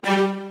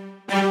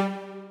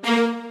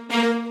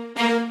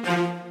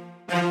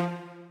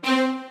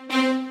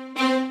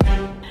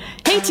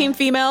Team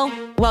Female.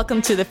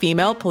 Welcome to the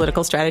Female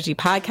Political Strategy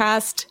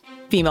Podcast.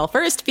 Female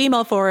first,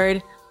 female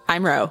forward.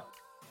 I'm Ro.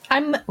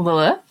 I'm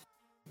Lila.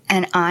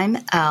 And I'm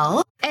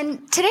Elle.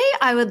 And today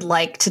I would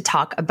like to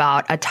talk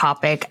about a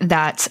topic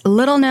that's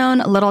little known,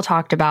 little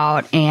talked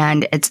about,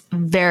 and it's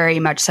very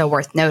much so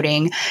worth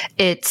noting.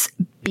 It's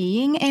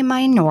being a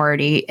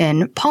minority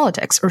in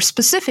politics, or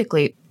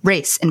specifically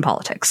race in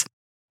politics.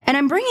 And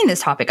I'm bringing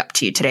this topic up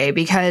to you today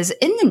because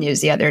in the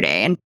news the other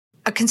day, and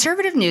a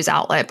conservative news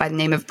outlet by the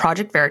name of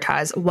Project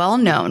Veritas, well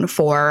known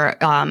for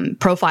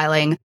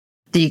profiling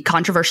the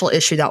controversial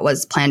issue that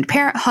was Planned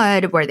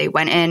Parenthood, where they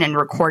went in and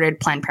recorded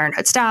Planned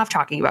Parenthood staff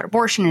talking about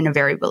abortion in a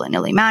very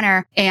willy-nilly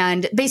manner.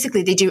 And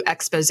basically, they do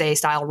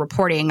expose-style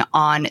reporting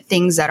on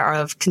things that are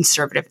of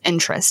conservative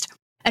interest.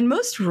 And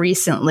most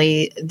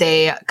recently,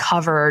 they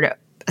covered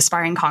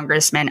aspiring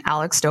Congressman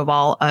Alex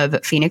Stovall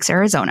of Phoenix,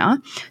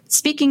 Arizona,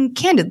 speaking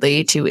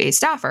candidly to a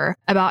staffer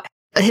about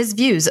his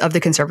views of the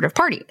Conservative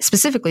Party,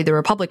 specifically the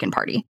Republican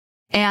Party,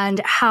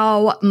 and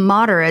how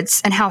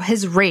moderates and how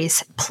his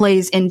race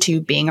plays into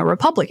being a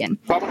Republican.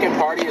 The Republican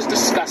Party is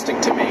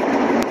disgusting to me.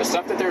 The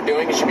stuff that they're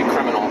doing, it should be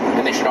criminal,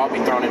 and they should all be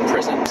thrown in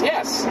prison.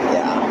 Yes.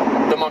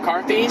 Yeah. The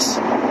McCarthys,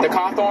 the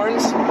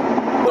Cawthorns,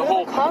 the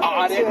whole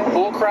audit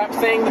bullcrap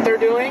thing that they're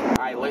doing.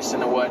 I listen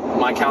to what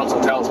my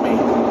counsel tells me.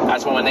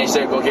 That's when they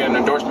say go get an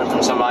endorsement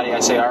from somebody, I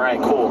say, all right,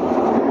 cool.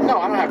 No,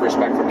 I don't have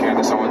respect for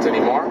Candace Owens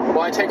anymore.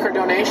 Will I take her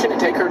donation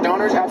and take her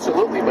donors?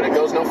 Absolutely, but it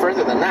goes no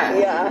further than that.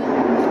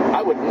 Yeah.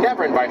 I would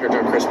never invite her to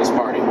a Christmas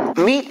party.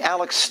 Meet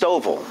Alex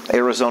Stovall,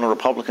 Arizona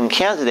Republican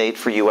candidate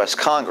for U.S.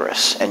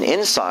 Congress. An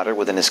insider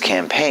within his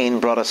campaign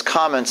brought us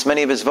comments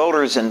many of his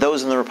voters and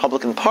those in the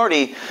Republican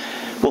Party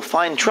will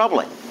find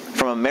troubling.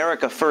 From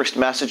America First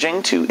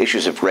messaging to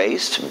issues of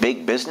race,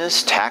 big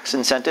business, tax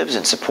incentives,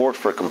 and support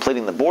for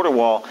completing the border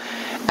wall,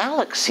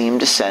 Alex seemed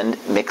to send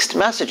mixed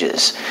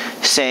messages,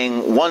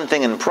 saying one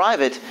thing in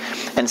private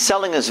and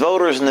selling his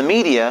voters and the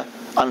media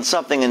on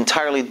something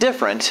entirely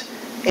different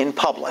in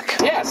public.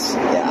 Yes.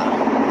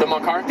 Yeah. The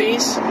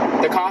McCarthys,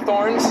 the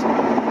Cawthorns,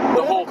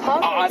 the whole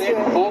audit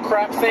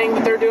bullcrap thing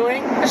that they're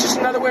doing, it's just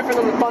another way for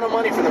them to funnel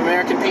money for the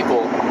American people.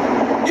 You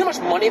know how much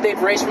money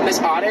they've raised from this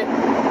audit?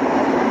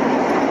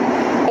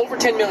 Over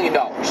 $10 million.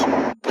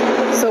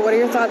 So what are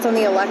your thoughts on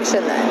the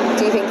election then?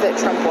 Do you think that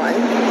Trump won?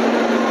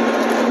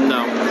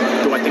 No.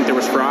 Do I think there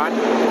was fraud?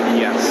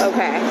 Yes.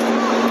 Okay.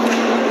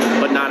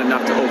 But not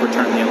enough to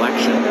overturn the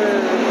election.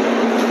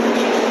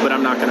 But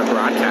I'm not going to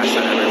broadcast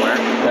that everywhere.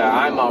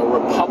 I'm a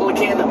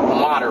Republican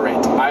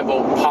moderate. I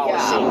vote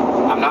policy.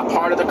 Yeah. I'm not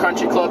part of the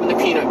country club and the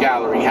peanut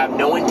gallery. Have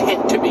no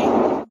intent to be.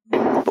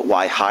 But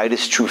why hide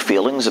his true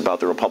feelings about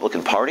the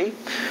Republican Party?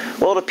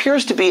 Well, it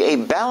appears to be a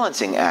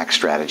balancing act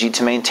strategy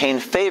to maintain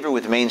favor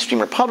with mainstream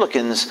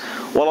Republicans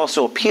while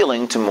also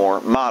appealing to more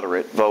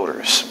moderate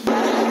voters.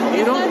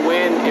 You don't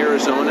win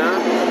Arizona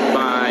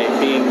by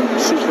being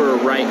super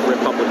right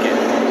Republican.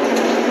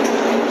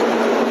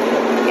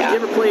 Yeah. You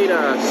ever played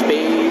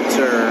spades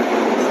or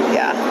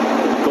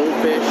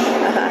goldfish?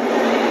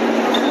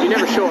 You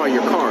never show all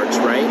your cards,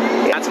 right?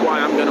 Yeah. That's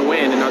why I'm going to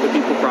win and other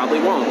people probably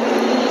won't.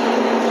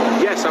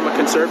 Yes, I'm a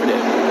conservative.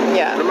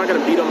 Yeah. But I'm not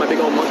going to beat on my big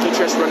old monkey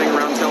chest running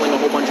around telling a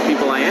whole bunch of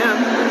people I am.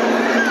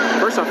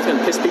 First off, it's going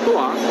to piss people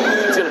off.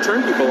 It's going to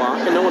turn people off,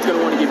 and no one's going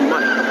to want to give you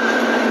money.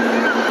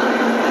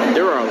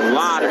 There are a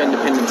lot of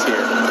independents here.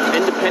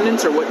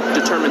 Independents are what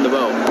determine the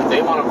vote.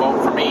 They want to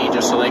vote for me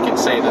just so they can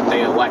say that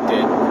they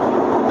elected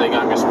the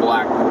youngest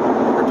black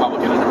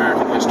Republican in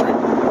American history.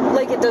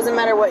 Like, it doesn't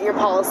matter what your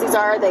policies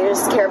are, they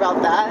just care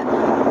about that?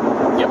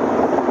 Yep.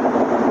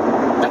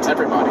 That's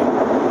everybody.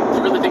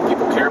 You really think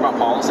people care about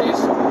policies?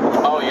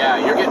 Oh yeah,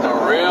 you're getting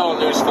a real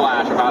news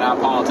flash about how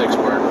politics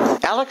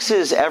work.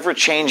 Alex's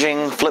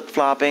ever-changing,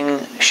 flip-flopping,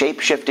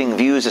 shape-shifting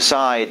views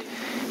aside,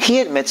 he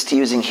admits to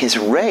using his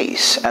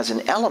race as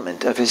an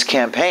element of his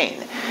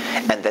campaign,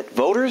 and that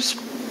voters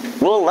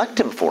will elect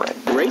him for it.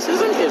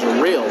 Racism is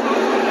real.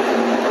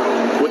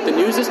 What the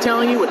news is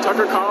telling you, what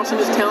Tucker Carlson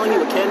is telling you,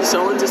 what Candace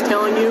Owens is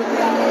telling you,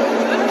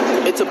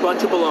 it's a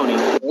bunch of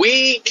baloney.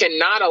 We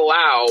cannot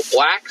allow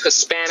black,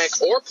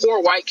 Hispanic, or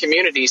poor white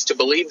communities to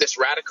believe this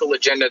radical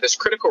agenda, this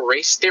critical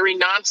race theory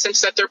nonsense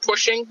that they're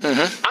pushing.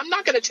 Mm-hmm. I'm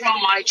not going to tell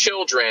my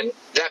children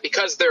that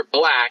because they're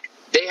black,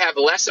 they have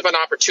less of an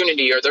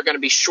opportunity or they're going to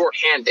be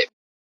shorthanded.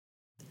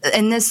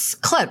 In this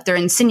clip, they're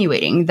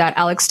insinuating that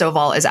Alex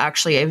Stovall is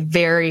actually a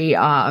very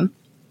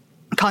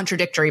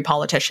contradictory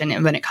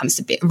politician when it comes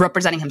to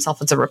representing himself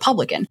as a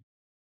Republican.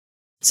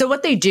 So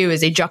what they do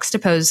is they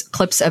juxtapose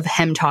clips of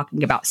him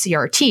talking about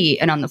CRT,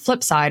 and on the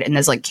flip side, in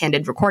this like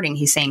candid recording,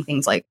 he's saying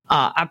things like,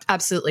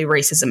 absolutely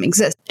racism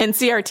exists. And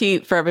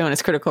CRT, for everyone,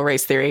 is critical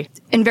race theory.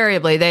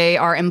 Invariably, they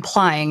are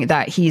implying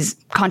that he's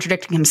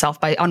contradicting himself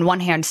by, on one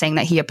hand, saying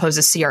that he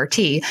opposes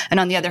CRT, and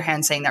on the other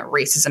hand, saying that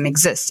racism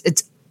exists.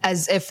 It's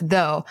as if,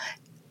 though,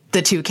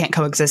 the two can't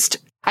coexist.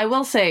 I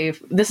will say,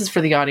 this is for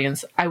the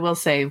audience, I will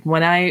say,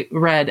 when I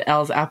read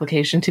Elle's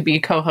application to be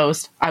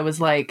co-host, I was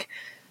like,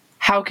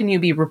 how can you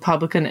be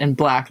Republican and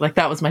black? Like,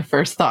 that was my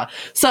first thought.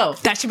 So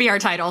that should be our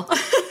title.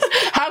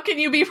 how can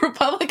you be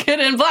Republican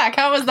and black?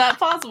 How is that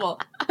possible?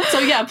 So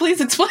yeah, please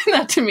explain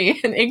that to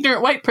me, an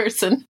ignorant white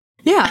person.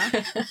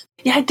 Yeah.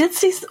 Yeah, I did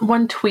see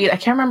one tweet. I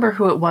can't remember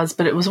who it was,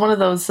 but it was one of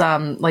those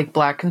like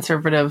black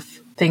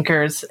conservative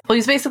thinkers. Well,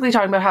 he's basically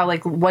talking about how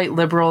like white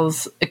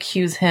liberals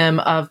accuse him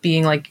of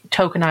being like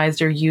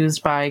tokenized or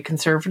used by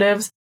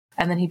conservatives.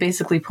 And then he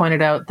basically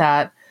pointed out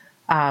that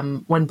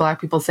when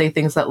black people say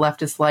things that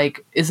leftists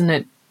like, isn't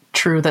it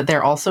true that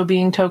they're also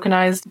being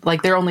tokenized?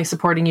 Like they're only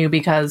supporting you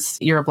because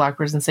you're a black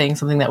person saying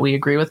something that we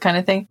agree with kind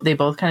of thing. They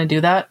both kind of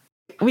do that.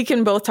 We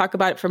can both talk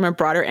about it from a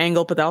broader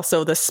angle, but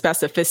also the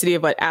specificity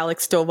of what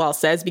Alex Stovall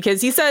says,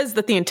 because he says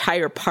that the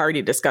entire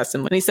party disgusts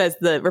him. When he says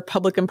the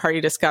Republican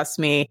Party disgusts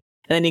me,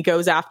 and then he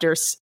goes after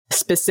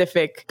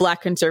specific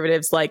black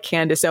conservatives like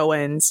Candace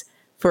Owens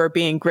for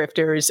being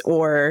grifters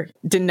or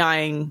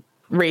denying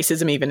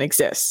racism even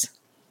exists.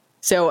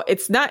 So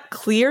it's not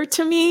clear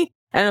to me.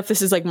 I don't know if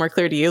this is like more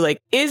clear to you. Like,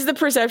 is the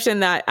perception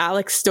that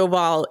Alex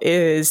Stovall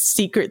is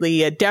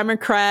secretly a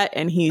Democrat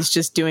and he's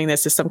just doing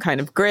this as some kind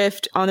of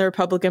grift on the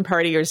Republican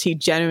Party, or is he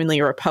genuinely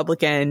a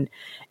Republican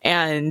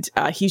and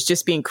he's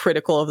just being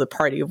critical of the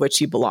party of which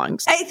he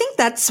belongs? I think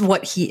that's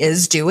what he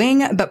is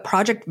doing, but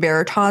Project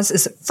Veritas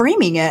is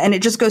framing it. And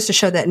it just goes to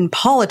show that in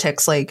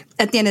politics, like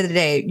at the end of the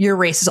day, your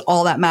race is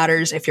all that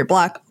matters if you're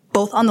black,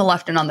 both on the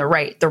left and on the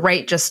right. The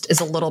right just is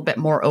a little bit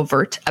more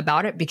overt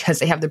about it because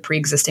they have the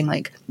pre-existing,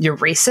 like, you're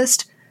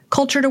racist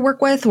culture to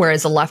work with,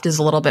 whereas the left is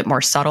a little bit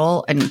more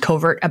subtle and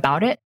covert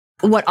about it.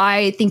 What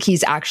I think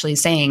he's actually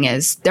saying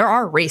is there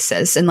are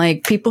racists, and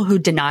like people who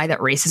deny that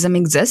racism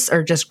exists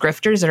are just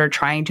grifters that are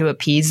trying to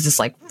appease this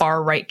like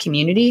far right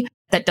community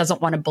that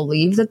doesn't want to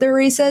believe that they're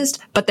racist,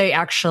 but they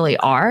actually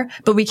are.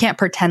 But we can't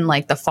pretend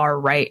like the far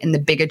right and the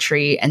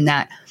bigotry and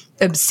that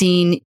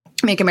obscene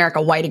Make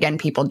America White Again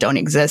people don't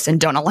exist and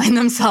don't align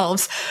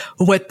themselves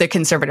with the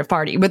conservative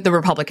party, with the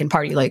Republican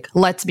Party. Like,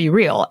 let's be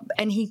real.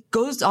 And he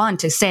goes on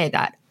to say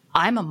that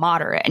I'm a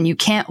moderate and you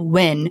can't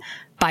win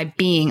by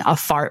being a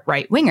far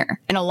right winger.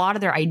 And a lot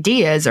of their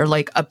ideas are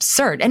like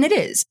absurd. And it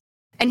is.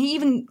 And he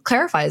even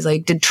clarifies,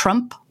 like, did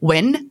Trump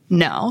win?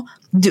 No.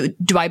 Do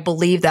I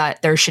believe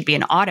that there should be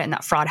an audit and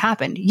that fraud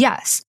happened?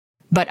 Yes.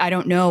 But I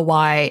don't know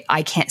why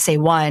I can't say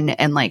one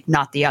and like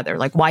not the other.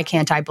 Like, why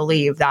can't I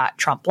believe that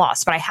Trump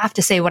lost? But I have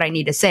to say what I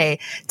need to say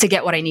to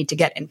get what I need to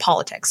get in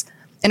politics.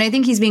 And I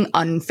think he's being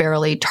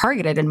unfairly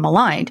targeted and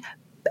maligned.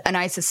 And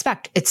I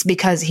suspect it's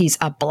because he's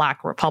a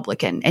black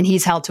Republican and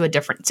he's held to a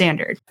different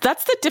standard.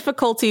 That's the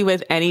difficulty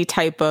with any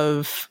type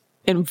of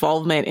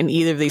involvement in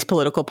either of these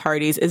political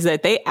parties, is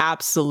that they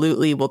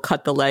absolutely will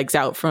cut the legs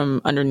out from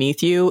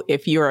underneath you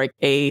if you're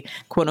a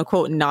quote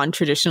unquote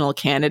non-traditional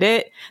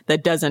candidate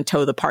that doesn't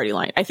toe the party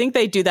line. I think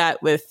they do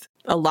that with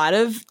a lot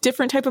of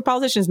different type of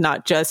politicians,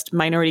 not just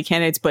minority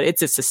candidates, but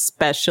it's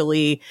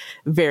especially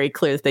very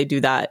clear that they do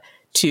that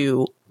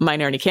to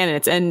minority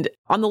candidates. And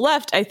on the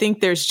left, I think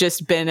there's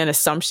just been an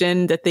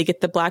assumption that they get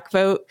the black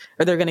vote,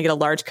 or they're going to get a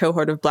large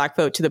cohort of black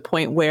vote, to the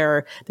point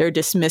where they're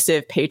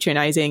dismissive,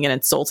 patronizing, and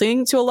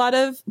insulting to a lot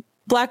of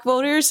black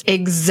voters.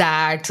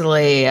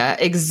 Exactly.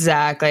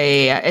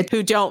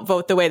 Who don't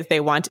vote the way that they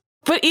want.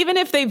 But even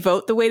if they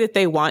vote the way that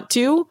they want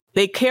to,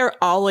 they care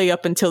all the way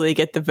up until they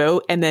get the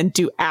vote and then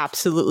do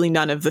absolutely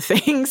none of the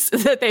things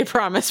that they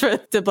promise for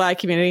the black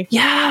community.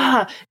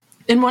 Yeah.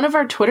 In one of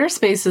our Twitter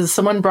spaces,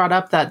 someone brought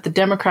up that the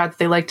Democrats,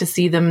 they like to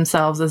see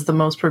themselves as the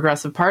most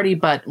progressive party,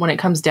 but when it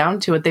comes down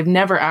to it, they've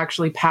never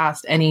actually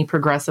passed any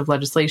progressive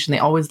legislation. They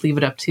always leave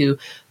it up to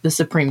the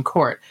Supreme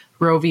Court,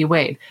 Roe v.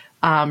 Wade,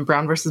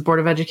 Brown versus Board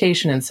of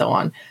Education, and so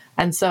on.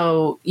 And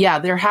so, yeah,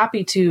 they're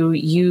happy to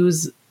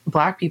use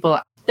black people.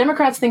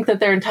 Democrats think that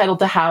they're entitled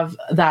to have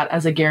that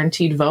as a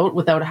guaranteed vote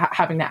without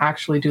having to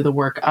actually do the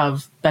work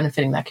of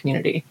benefiting that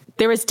community.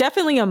 There was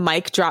definitely a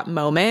mic drop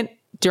moment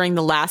during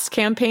the last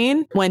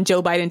campaign when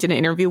Joe Biden did an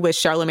interview with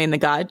Charlamagne the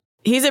God.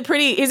 He's a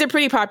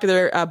pretty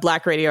popular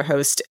black radio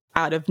host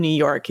out of New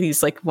York.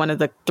 He's like one of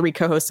the 3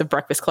 co-hosts of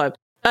Breakfast Club.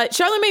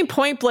 Charlamagne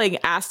point blank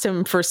asked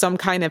him for some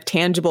kind of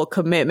tangible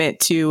commitment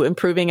to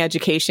improving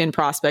education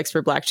prospects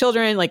for black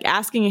children, like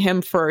asking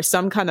him for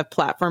some kind of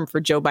platform for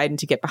Joe Biden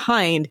to get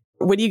behind.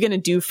 What are you going to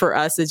do for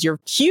us as your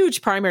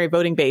huge primary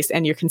voting base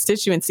and your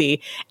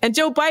constituency? And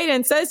Joe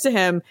Biden says to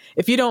him,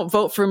 if you don't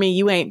vote for me,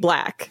 you ain't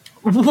black.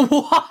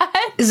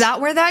 What? Is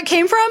that where that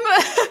came from?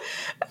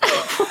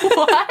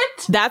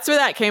 What? That's where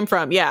that came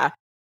from. Yeah.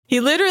 He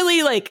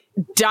literally like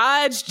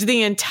dodged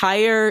the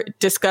entire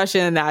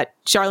discussion that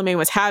Charlamagne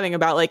was having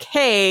about like,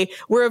 hey,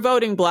 we're a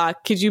voting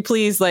bloc. Could you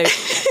please like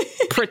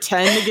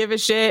pretend to give a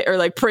shit or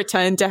like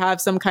pretend to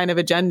have some kind of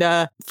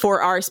agenda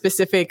for our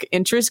specific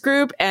interest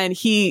group? And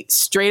he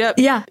straight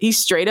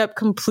up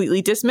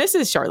completely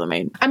dismisses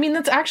Charlamagne. I mean,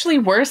 that's actually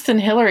worse than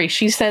Hillary.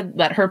 She said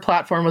that her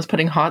platform was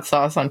putting hot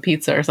sauce on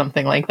pizza or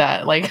something like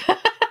that. Like,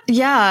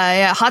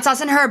 Yeah. Hot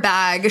sauce in her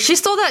bag. She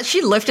stole that.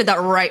 She lifted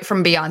that right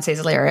from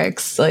Beyonce's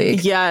lyrics.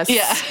 Like, yes.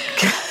 Yeah.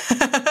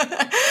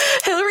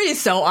 Hillary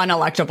is so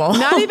unelectable.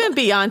 Not even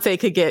Beyonce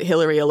could get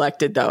Hillary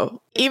elected,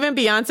 though. Even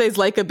Beyonce's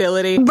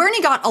likability.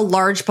 Bernie got a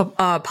large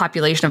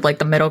population of like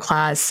the middle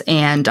class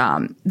and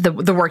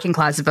the working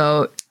class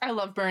vote. I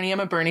love Bernie. I'm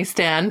a Bernie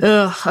stan.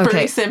 Ugh, okay.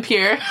 Bernie simp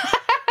here.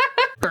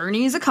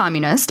 Bernie's a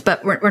communist,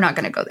 but we're not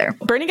going to go there.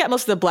 Bernie got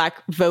most of the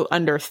black vote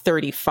under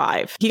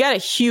 35. He got a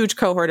huge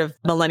cohort of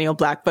millennial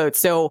black votes.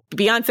 So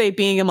Beyonce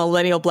being a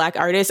millennial black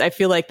artist, I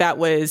feel like that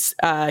was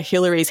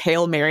Hillary's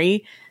Hail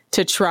Mary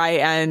to try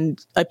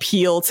and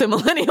appeal to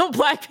millennial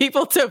black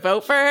people to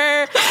vote for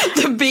her.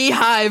 The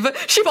beehive.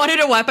 She wanted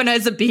to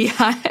weaponize the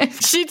beehive.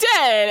 She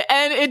did.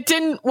 And it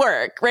didn't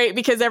work, right?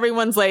 Because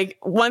everyone's like,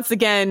 once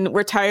again,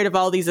 we're tired of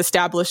all these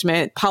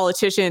establishment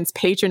politicians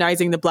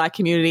patronizing the black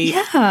community,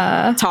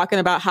 talking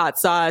about hot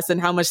sauce and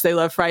how much they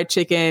love fried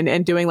chicken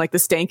and doing like the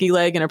stanky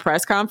leg in a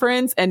press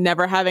conference and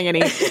never having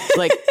any,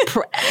 like,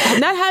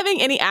 not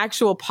having any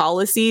actual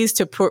policies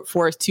to put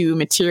forth to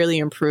materially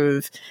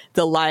improve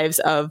the lives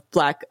of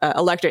black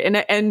electorate.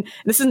 And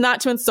this is not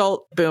to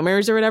insult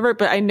boomers or whatever,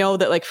 but I know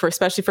that like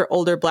especially for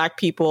older black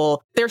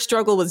people, their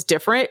struggle was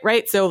different,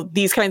 right? So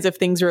these kinds of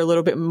things are a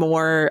little bit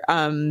more,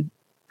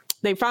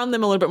 they found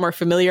them a little bit more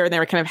familiar and they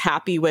were kind of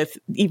happy with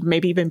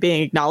maybe even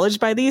being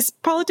acknowledged by these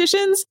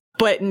politicians.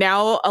 But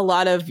now a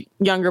lot of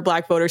younger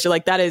black voters are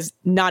like, that is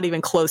not even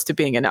close to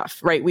being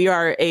enough, right? We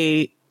are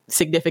a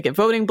significant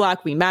voting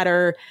bloc. We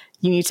matter.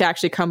 You need to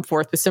actually come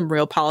forth with some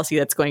real policy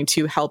that's going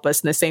to help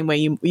us in the same way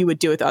you would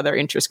do with other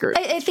interest groups.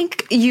 I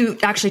think you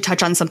actually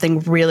touch on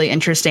something really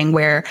interesting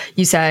where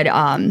you said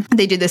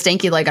they do the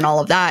stanky leg and all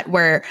of that,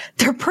 where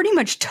they're pretty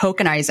much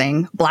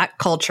tokenizing black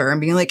culture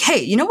and being like, hey,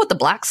 you know what the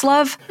blacks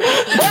love?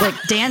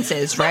 Like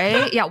dances,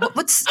 right? Yeah.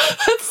 What's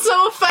That's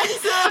so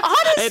offensive.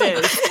 Honestly.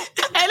 It is.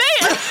 It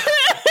is.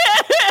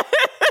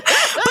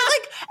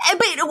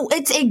 But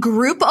it's a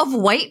group of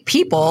white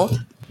people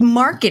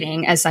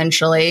marketing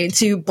essentially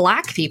to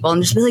black people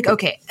and just be like,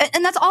 okay.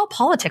 And that's all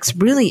politics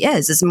really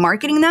is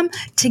marketing them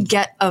to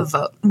get a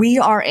vote. We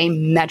are a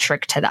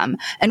metric to them.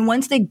 And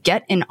once they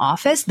get in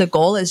office, the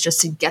goal is just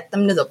to get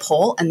them to the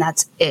poll and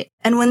that's it.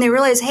 And when they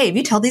realize, hey, if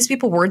you tell these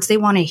people words they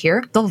want to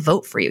hear, they'll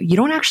vote for you. You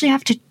don't actually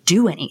have to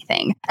do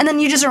anything. And then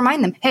you just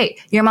remind them, hey,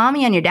 your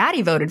mommy and your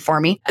daddy voted for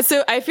me.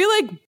 So I feel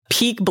like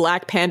peak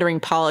black pandering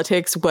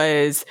politics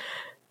was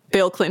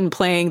Bill Clinton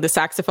playing the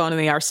saxophone in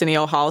the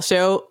Arsenio Hall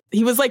show.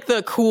 He was like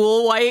the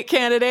cool white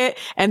candidate.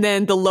 And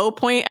then the low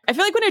point, I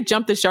feel like when it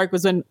jumped the shark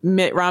was when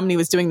Mitt Romney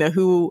was doing the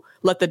Who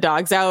Let the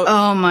Dogs Out.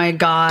 Oh my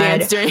God.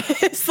 Dance during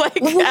his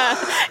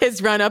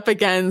his run up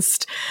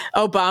against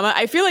Obama.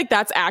 I feel like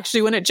that's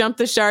actually when it jumped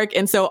the shark.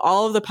 And so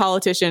all of the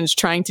politicians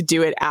trying to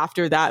do it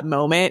after that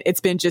moment,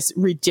 it's been just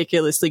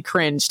ridiculously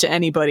cringe to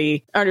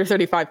anybody under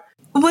 35.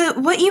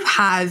 What you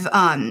have,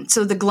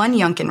 so the Glenn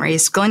Youngkin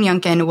race, Glenn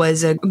Youngkin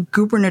was a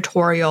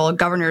gubernatorial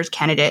governor's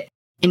candidate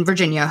in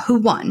Virginia who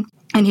won,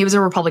 and he was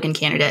a Republican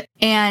candidate.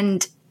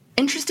 And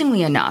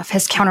interestingly enough,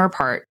 his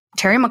counterpart,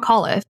 Terry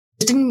McAuliffe,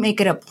 didn't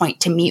make it a point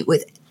to meet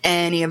with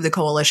any of the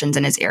coalitions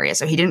in his area.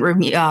 So he didn't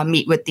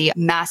meet with the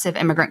massive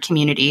immigrant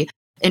community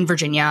in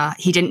Virginia.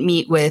 He didn't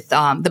meet with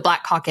the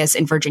Black Caucus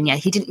in Virginia.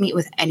 He didn't meet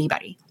with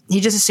anybody. He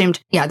just assumed,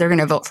 yeah, they're going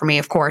to vote for me,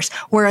 of course.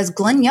 Whereas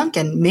Glenn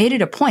Youngkin made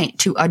it a point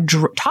to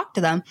talk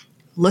to them,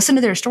 listen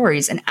to their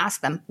stories, and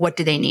ask them, what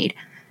do they need?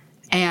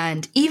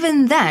 And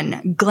even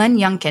then, Glenn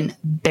Youngkin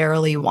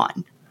barely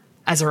won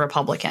as a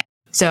Republican.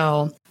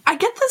 So I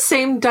get the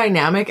same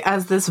dynamic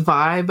as this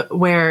vibe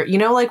where, you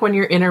know, like when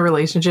you're in a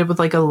relationship with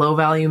like a low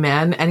value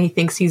man and he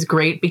thinks he's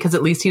great because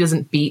at least he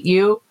doesn't beat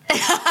you.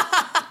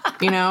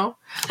 You know,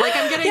 like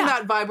I'm getting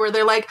that vibe where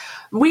they're like,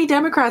 we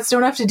Democrats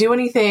don't have to do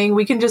anything.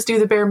 We can just do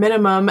the bare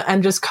minimum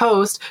and just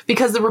coast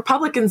because the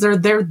Republicans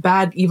they're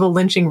bad, evil,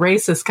 lynching,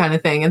 racist kind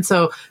of thing. And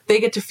so they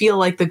get to feel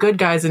like the good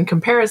guys in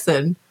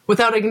comparison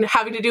without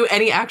having to do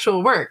any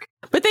actual work.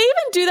 But they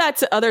even do that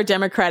to other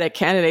Democratic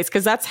candidates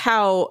because that's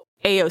how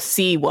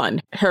AOC won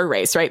her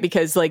race, right?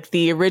 Because like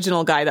the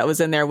original guy that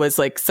was in there was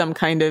like some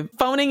kind of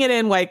phoning it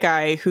in white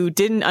guy who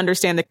didn't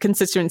understand the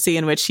constituency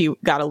in which he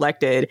got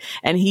elected.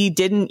 And he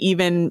didn't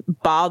even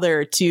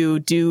bother to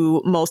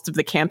do most of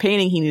the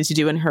campaigning he needed to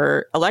do in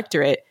her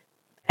electorate.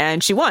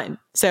 And she won.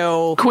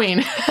 So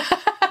Queen.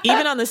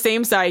 Even on the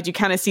same side, you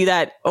kind of see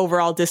that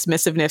overall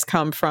dismissiveness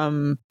come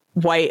from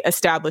white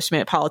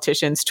establishment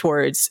politicians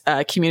towards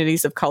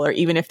communities of color,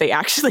 even if they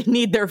actually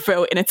need their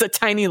vote. And it's a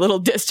tiny little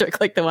district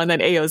like the one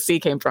that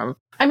AOC came from.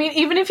 I mean,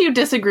 even if you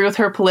disagree with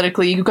her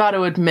politically, you got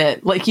to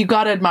admit, like, you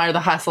got to admire the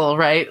hustle,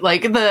 right?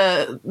 Like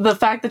the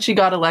fact that she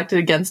got elected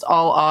against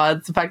all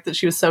odds, the fact that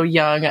she was so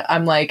young,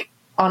 I'm like,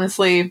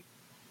 honestly,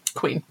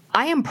 queen.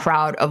 I am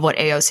proud of what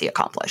AOC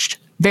accomplished.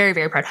 Very,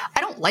 very proud.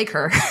 I don't like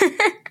her,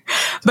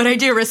 but I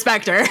do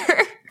respect her.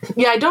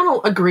 Yeah, I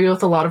don't agree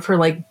with a lot of her,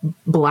 like,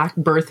 black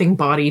birthing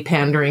body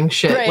pandering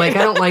shit. Right. Like,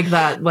 I don't like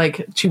that.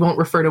 Like, she won't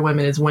refer to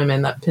women as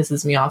women. That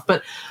pisses me off.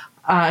 But,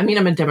 I mean,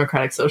 I'm a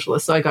democratic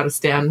socialist, so I got to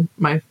stand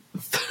my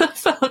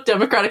fellow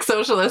democratic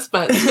socialist,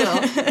 but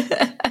still.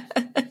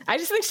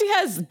 just think she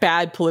has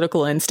bad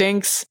political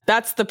instincts.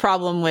 That's the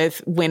problem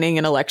with winning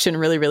an election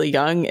really, really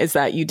young, is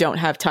that you don't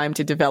have time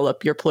to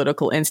develop your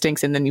political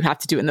instincts, and then you have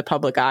to do it in the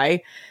public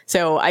eye.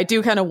 So I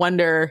do kind of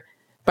wonder,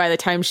 by the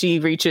time she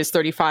reaches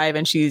 35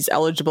 and she's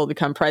eligible to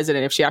become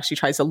president, if she actually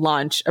tries to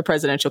launch a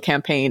presidential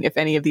campaign, if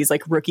any of these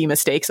like rookie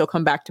mistakes will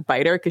come back to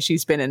bite her, because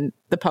she's been in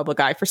the public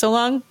eye for so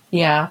long.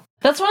 Yeah.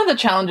 That's one of the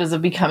challenges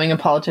of becoming a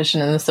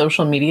politician in the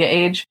social media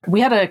age.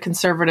 We had a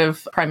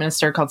conservative prime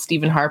minister called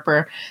Stephen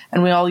Harper,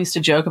 and we all used to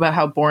joke about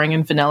how boring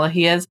and vanilla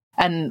he is.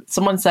 And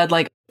someone said,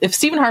 like, if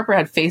Stephen Harper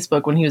had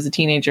Facebook when he was a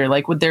teenager,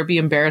 like, would there be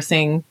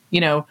embarrassing,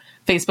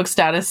 Facebook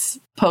status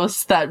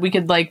posts that we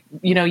could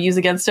use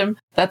against him?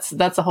 That's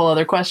a whole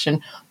other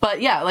question.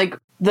 But yeah, like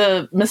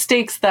the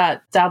mistakes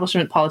that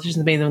establishment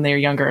politicians made when they were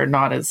younger are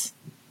not as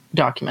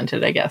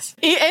documented, I guess.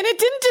 And it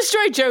didn't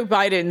destroy Joe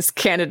Biden's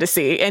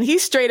candidacy. And he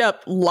straight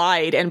up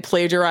lied and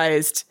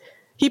plagiarized.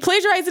 He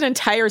plagiarized an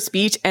entire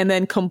speech and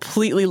then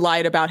completely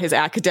lied about his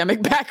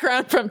academic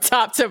background from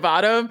top to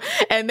bottom.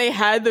 And they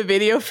had the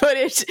video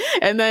footage.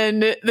 And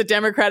then the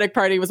Democratic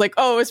Party was like,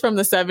 oh, it's from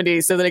the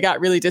 70s. So then it got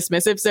really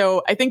dismissive.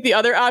 So I think the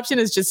other option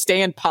is just stay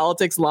in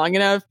politics long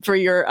enough for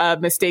your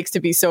mistakes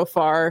to be so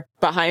far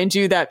behind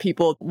you that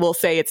people will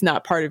say it's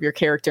not part of your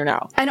character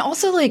now. And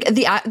also, like,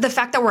 the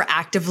fact that we're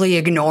actively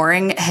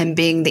ignoring him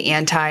being the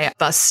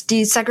anti-bus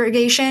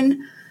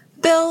desegregation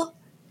bill.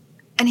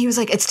 And he was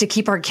like, it's to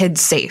keep our kids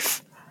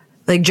safe.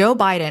 Like, Joe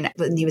Biden,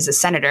 when he was a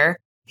senator,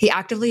 he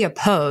actively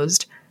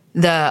opposed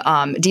the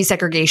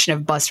desegregation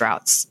of bus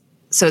routes.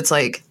 So it's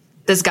like,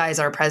 this guy's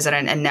our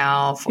president, and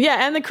now...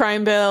 Yeah, and the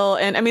crime bill.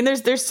 And I mean,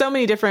 there's so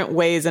many different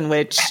ways in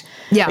which,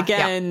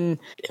 well,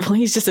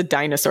 he's just a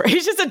dinosaur.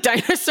 He's just a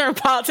dinosaur in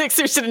politics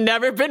who should have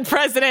never been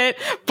president,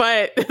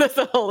 but that's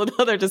a whole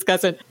other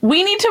discussion.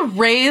 We need to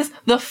raise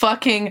the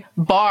fucking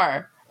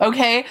bar.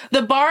 Okay?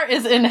 The bar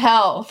is in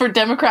hell for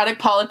Democratic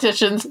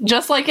politicians,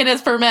 just like it is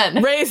for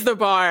men. Raise the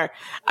bar.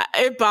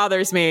 It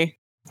bothers me.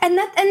 And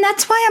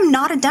that's why I'm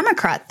not a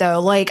Democrat, though.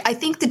 Like, I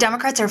think the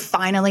Democrats are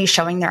finally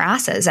showing their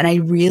asses, and I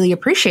really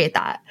appreciate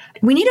that.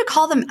 We need to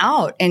call them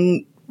out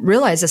and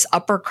realize this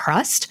upper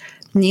crust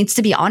needs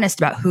to be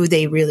honest about who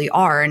they really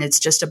are, and it's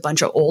just a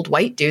bunch of old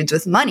white dudes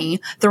with money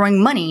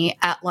throwing money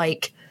at,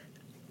 like,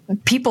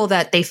 people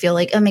that they feel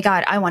like, oh my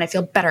God, I want to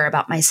feel better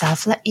about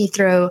myself. Let me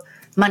throw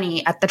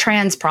money at the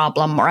trans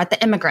problem or at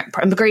the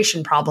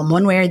immigration problem,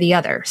 one way or the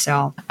other.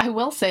 So I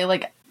will say,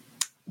 like,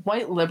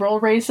 white liberal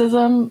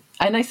racism,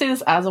 and I say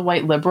this as a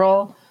white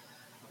liberal,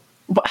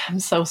 but I'm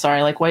so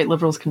sorry, like, white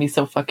liberals can be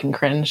so fucking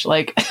cringe.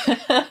 Like,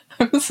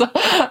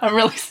 I'm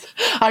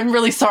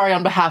really sorry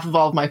on behalf of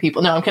all of my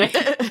people. No, I'm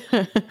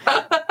kidding.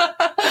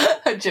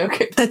 I'm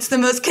joking. That's the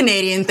most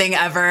Canadian thing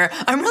ever.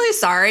 I'm really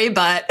sorry,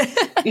 but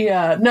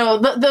yeah, no,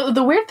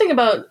 the weird thing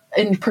about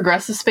in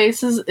progressive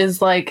spaces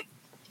is, like,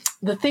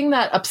 the thing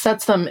that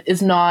upsets them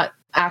is not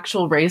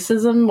actual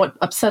racism. What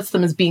upsets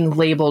them is being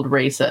labeled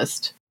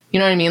racist. You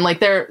know what I mean? Like,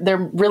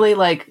 they're really,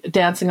 like,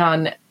 dancing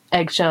on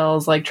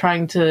eggshells, like,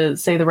 trying to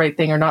say the right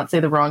thing or not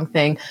say the wrong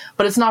thing.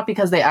 But it's not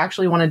because they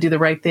actually want to do the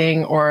right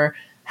thing or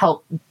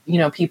help,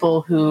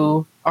 people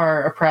who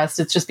are oppressed.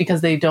 It's just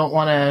because they don't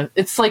want to.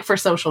 It's like for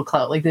social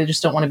clout. Like, they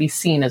just don't want to be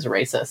seen as a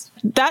racist.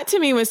 That to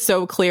me was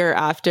so clear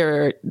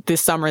after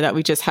this summer that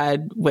we just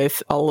had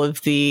with all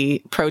of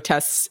the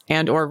protests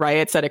and or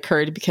riots that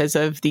occurred because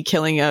of the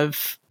killing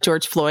of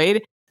George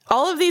Floyd.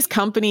 All of these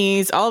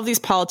companies, all of these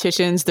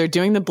politicians, they're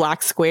doing the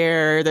black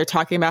square. They're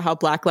talking about how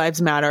Black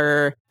Lives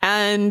Matter.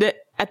 And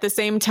at the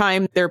same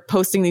time, they're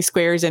posting these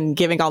squares and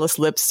giving all this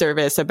lip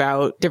service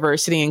about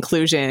diversity and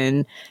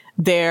inclusion.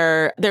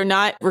 They're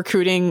not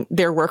recruiting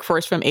their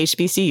workforce from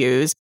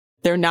HBCUs.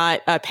 They're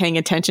not paying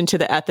attention to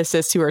the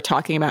ethicists who are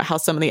talking about how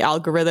some of the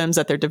algorithms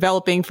that they're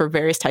developing for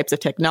various types of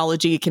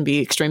technology can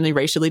be extremely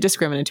racially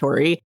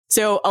discriminatory.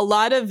 So a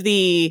lot of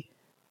the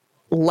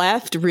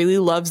left really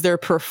loves their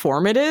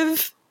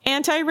performative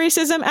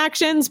anti-racism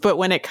actions, but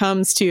when it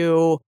comes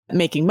to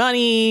making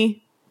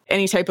money,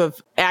 any type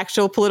of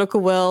actual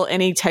political will,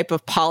 any type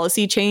of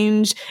policy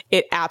change,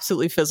 it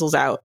absolutely fizzles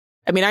out.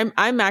 I mean,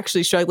 I'm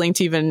actually struggling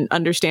to even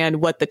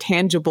understand what the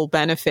tangible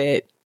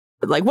benefit,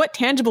 like what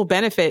tangible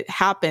benefit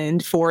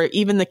happened for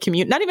even the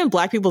community, not even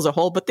Black people as a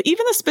whole, but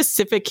even the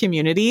specific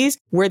communities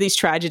where these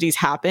tragedies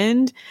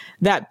happened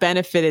that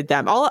benefited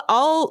them.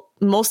 All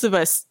most of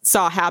us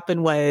saw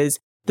happen was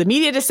the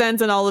media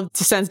descends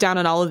down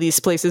on all of these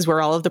places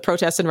where all of the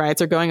protests and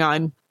riots are going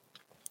on.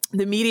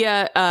 The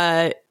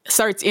media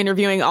starts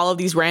interviewing all of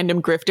these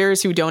random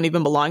grifters who don't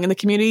even belong in the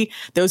community.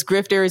 Those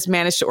grifters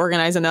manage to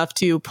organize enough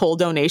to pull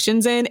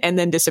donations in and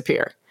then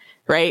disappear,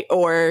 right?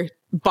 Or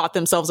bought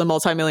themselves a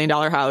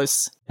multi-million-dollar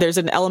house. There's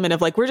an element of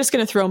like, we're just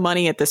going to throw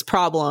money at this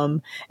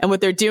problem. And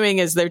what they're doing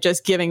is they're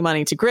just giving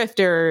money to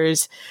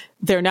grifters.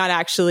 They're not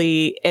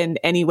actually in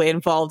any way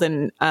involved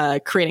in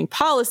creating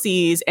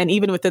policies. And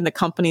even within the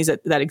companies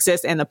that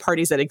exist and the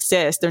parties that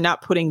exist, they're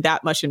not putting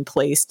that much in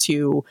place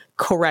to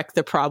correct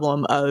the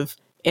problem of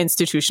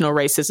institutional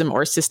racism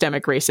or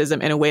systemic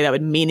racism in a way that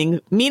would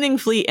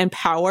meaningfully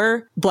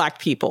empower Black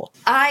people.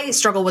 I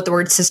struggle with the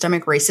word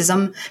systemic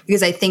racism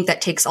because I think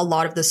that takes a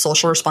lot of the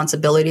social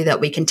responsibility that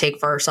we can take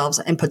for ourselves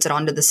and puts it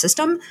onto the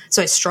system.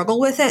 So I struggle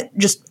with it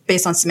just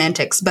based on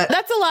semantics. But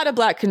that's a lot of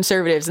Black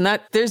conservatives, and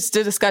that there's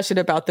a discussion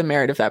about the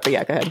merit of that. But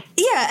yeah, go ahead.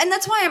 Yeah, and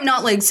that's why I'm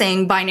not like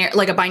saying binary,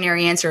 like a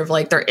binary answer of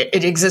like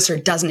it exists or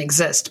doesn't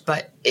exist,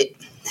 but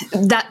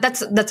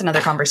that's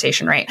another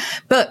conversation, right?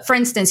 But for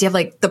instance, you have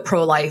like the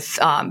pro-life,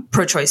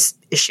 pro-choice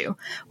issue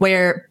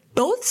where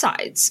both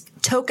sides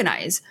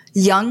tokenize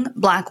young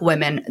Black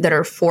women that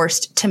are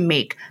forced to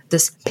make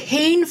this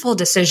painful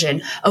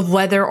decision of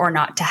whether or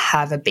not to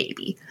have a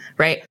baby,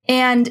 right?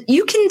 And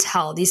you can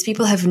tell these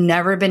people have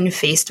never been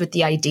faced with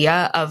the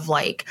idea of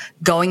like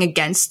going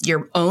against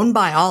your own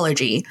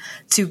biology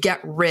to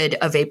get rid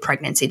of a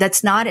pregnancy.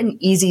 That's not an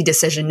easy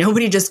decision.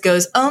 Nobody just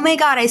goes, oh my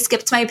God, I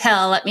skipped my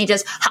pill. Let me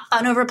just hop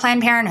on over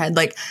Planned Parenthood.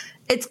 Like,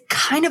 it's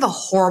kind of a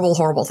horrible,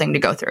 horrible thing to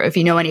go through if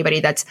you know anybody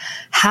that's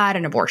had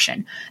an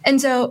abortion. And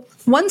so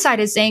one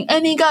side is saying,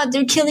 oh my God,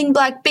 they're killing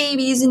Black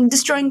babies and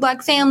destroying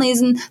Black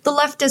families and the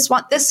leftists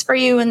want this for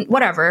you and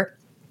whatever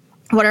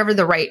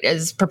the right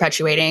is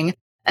perpetuating.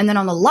 And then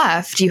on the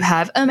left, you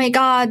have, oh my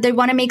God, they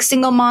want to make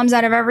single moms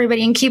out of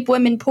everybody and keep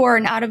women poor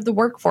and out of the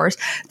workforce.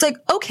 It's like,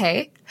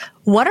 okay,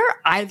 what are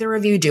either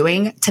of you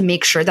doing to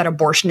make sure that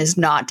abortion is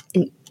not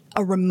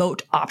a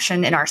remote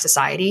option in our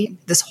society?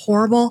 This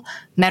horrible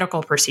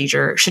medical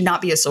procedure should not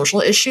be a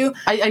social issue.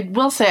 I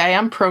will say I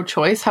am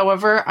pro-choice.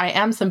 However, I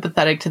am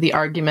sympathetic to the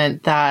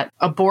argument that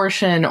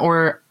abortion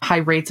or high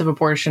rates of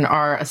abortion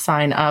are a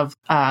sign of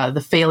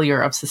the failure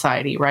of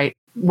society, right?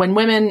 When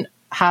women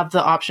have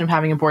the option of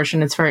having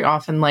abortion, it's very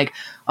often like,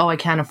 oh, I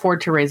can't afford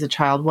to raise a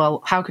child.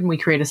 Well, how can we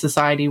create a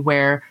society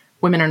where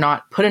women are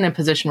not put in a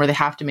position where they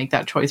have to make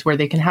that choice, where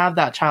they can have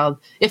that child?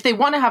 If they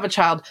want to have a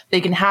child, they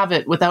can have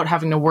it without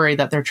having to worry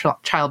that their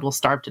child will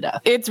starve to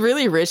death. It's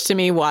really rich to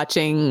me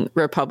watching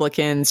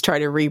Republicans try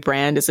to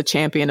rebrand as a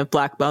champion of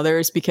Black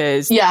mothers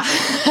because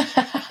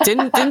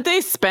didn't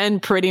they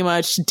spend pretty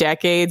much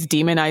decades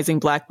demonizing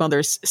Black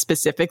mothers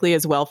specifically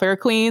as welfare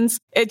queens?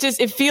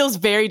 It feels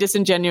very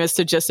disingenuous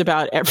to just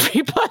about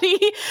everybody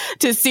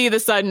to see the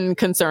sudden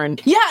concern.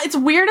 Yeah, it's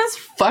weird as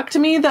fuck to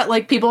me that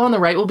like people on the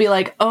right will be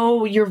like,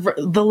 oh,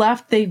 the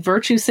left, they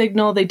virtue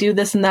signal, they do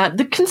this and that.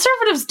 The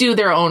conservatives do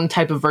their own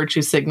type of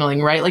virtue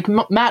signaling, right? Like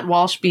Matt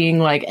Walsh being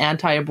like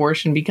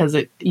anti-abortion because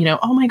it,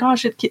 oh my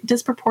gosh, it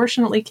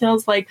disproportionately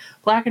kills like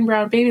Black and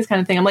brown babies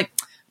kind of thing. I'm like,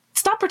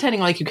 stop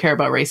pretending like you care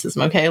about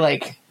racism, okay?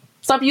 Like,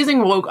 stop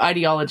using woke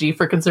ideology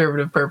for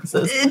conservative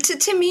purposes.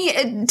 To me,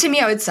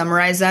 I would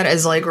summarize that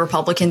as like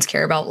Republicans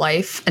care about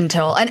life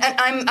until, and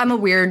I'm a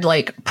weird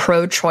like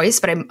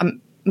pro-choice, but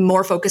I'm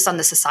more focused on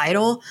the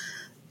societal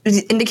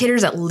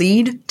indicators that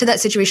lead to that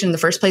situation in the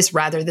first place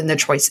rather than the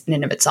choice in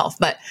and of itself.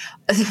 But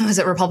was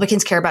it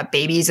Republicans care about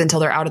babies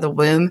until they're out of the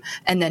womb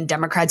and then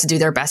Democrats do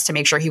their best to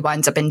make sure he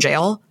winds up in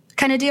jail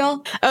kind of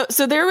deal? Oh,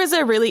 so there was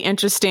a really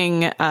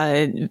interesting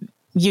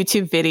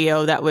YouTube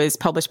video that was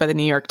published by the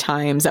New York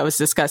Times that was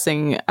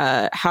discussing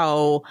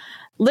how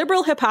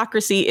liberal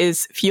hypocrisy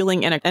is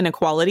fueling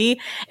inequality.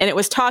 And it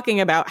was talking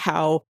about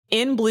how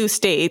in blue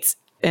states,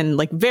 and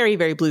like very,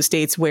 very blue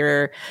states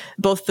where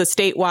both the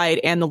statewide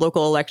and the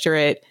local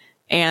electorate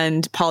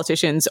and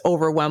politicians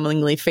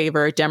overwhelmingly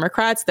favor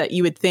Democrats, that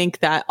you would think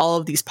that all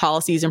of these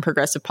policies and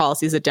progressive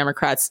policies that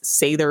Democrats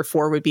say they're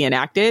for would be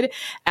enacted,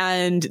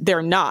 and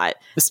they're not.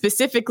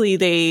 Specifically,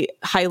 they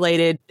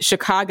highlighted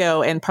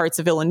Chicago and parts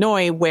of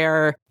Illinois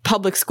where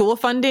public school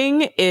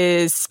funding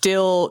is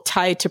still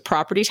tied to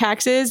property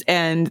taxes,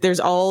 and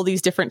there's all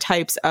these different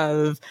types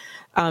of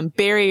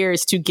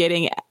barriers to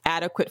getting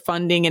adequate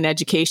funding and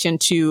education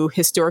to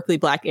historically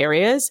Black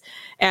areas.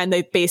 And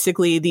they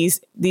basically, these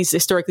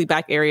historically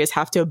Black areas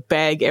have to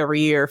beg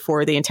every year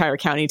for the entire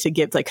county to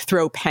give, like,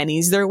 throw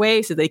pennies their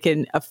way so they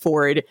can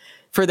afford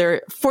for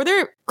their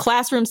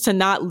classrooms to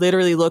not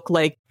literally look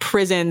like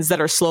prisons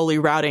that are slowly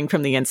rotting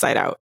from the inside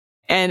out.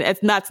 And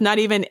that's not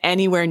even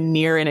anywhere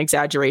near an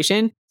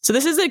exaggeration. So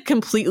this is a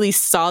completely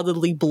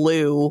solidly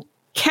blue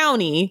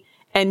county,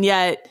 and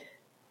yet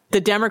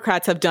the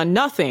Democrats have done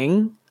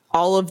nothing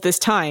all of this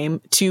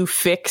time to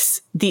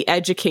fix the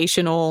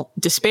educational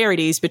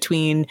disparities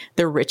between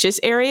the richest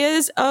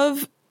areas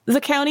of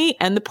the county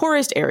and the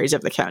poorest areas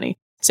of the county.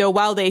 So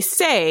while they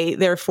say,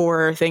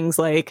 therefore, things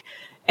like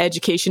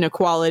education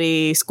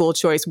equality, school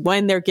choice,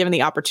 when they're given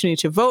the opportunity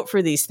to vote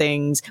for these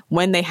things,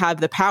 when they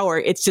have the power,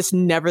 it's just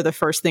never the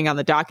first thing on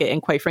the docket.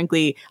 And quite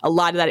frankly, a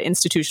lot of that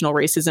institutional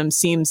racism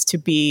seems to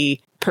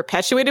be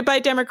perpetuated by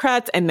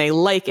Democrats, and they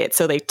like it.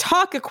 So they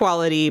talk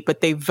equality,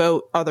 but they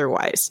vote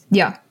otherwise.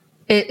 Yeah.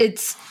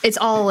 It's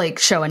all like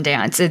show and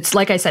dance. It's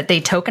like I said,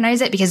 they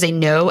tokenize it because they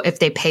know if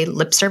they pay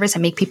lip service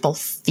and make people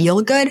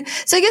feel good.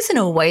 So I guess in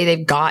a way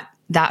they've got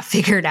that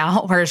figured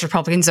out, whereas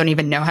Republicans don't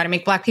even know how to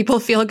make Black people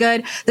feel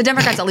good. The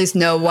Democrats at least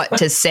know what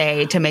to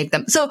say to make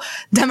them. So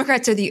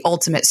Democrats are the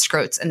ultimate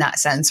scrotes in that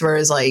sense,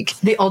 whereas like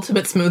the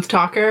ultimate smooth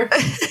talker.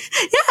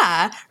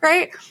 Yeah,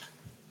 right.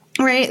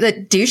 Right? The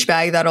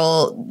douchebag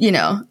that'll,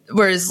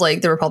 whereas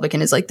like the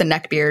Republican is like the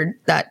neckbeard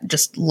that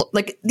just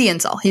like the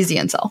incel. He's the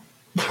incel.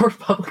 The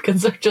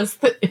Republicans are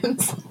just the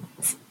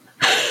incels.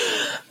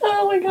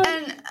 Oh my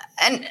God.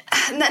 And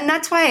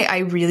that's why I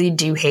really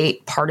do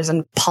hate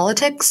partisan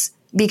politics,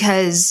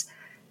 because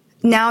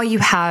now you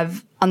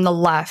have on the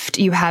left,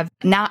 you have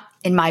not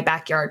in my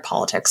backyard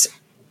politics.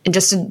 And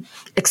just to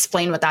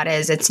explain what that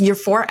is, you're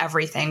for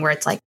everything, where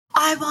it's like,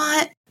 I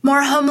want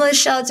more homeless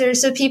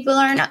shelters so people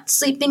are not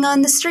sleeping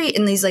on the street,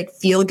 and these like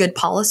feel good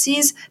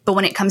policies. But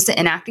when it comes to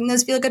enacting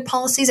those feel good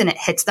policies and it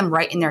hits them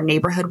right in their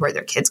neighborhood where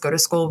their kids go to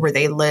school, where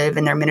they live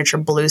in their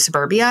miniature blue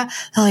suburbia,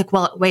 they're like,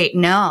 well, wait,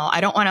 no,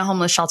 I don't want a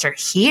homeless shelter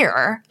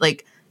here.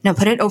 Like, no,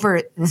 put it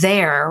over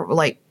there.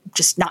 Like,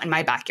 just not in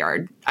my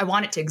backyard. I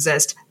want it to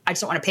exist. I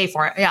just don't want to pay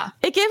for it. Yeah.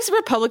 It gives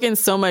Republicans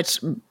so much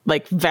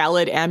like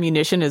valid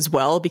ammunition as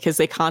well, because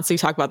they constantly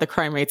talk about the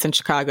crime rates in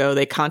Chicago.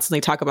 They constantly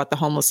talk about the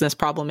homelessness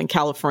problem in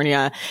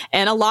California.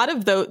 And a lot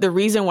of the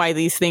reason why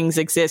these things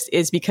exist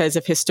is because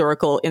of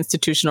historical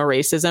institutional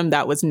racism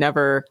that was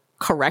never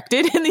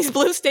corrected in these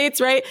blue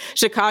states, right?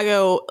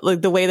 Chicago,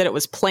 like the way that it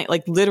was planned,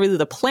 like literally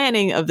the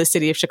planning of the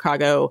city of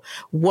Chicago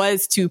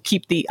was to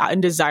keep the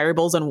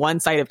undesirables on one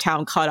side of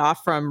town cut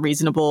off from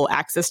reasonable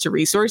access to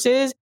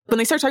resources. When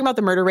they start talking about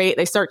the murder rate,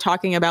 they start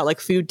talking about like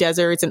food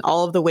deserts and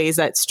all of the ways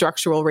that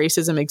structural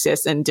racism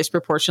exists and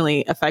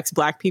disproportionately affects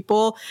Black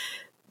people.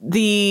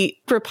 The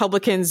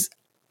Republicans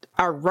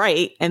are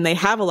right, and they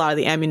have a lot of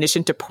the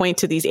ammunition to point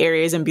to these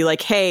areas and be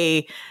like,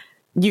 hey,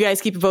 you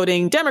guys keep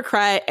voting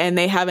Democrat and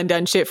they haven't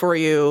done shit for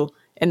you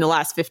in the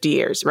last 50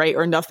 years, right?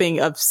 Or nothing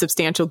of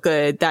substantial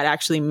good that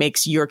actually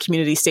makes your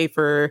community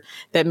safer,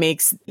 that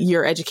makes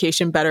your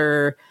education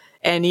better.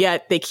 And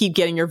yet they keep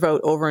getting your vote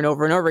over and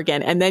over and over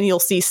again. And then you'll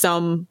see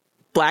some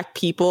Black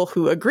people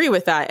who agree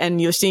with that. And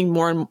you're seeing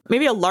more and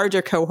maybe a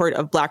larger cohort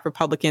of Black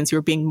Republicans who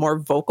are being more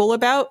vocal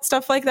about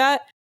stuff like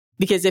that.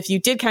 Because if you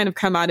did kind of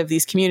come out of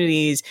these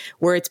communities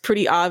where it's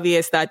pretty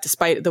obvious that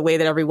despite the way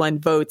that everyone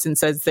votes and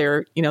says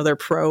they're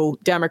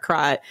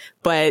pro-Democrat,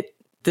 but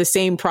the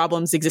same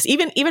problems exist.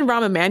 Even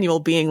Rahm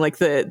Emanuel being like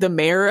the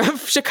mayor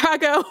of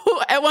Chicago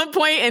at one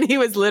point, and he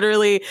was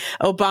literally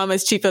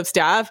Obama's chief of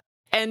staff.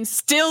 And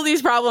still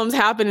these problems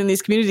happen in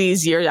these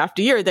communities year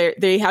after year.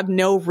 They have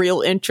no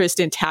real interest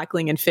in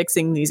tackling and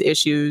fixing these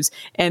issues.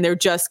 And they're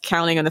just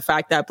counting on the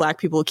fact that Black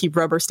people keep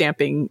rubber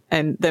stamping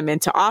them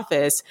into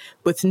office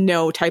with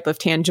no type of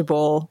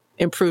tangible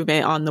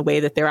improvement on the way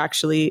that they're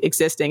actually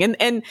existing.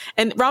 And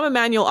Rahm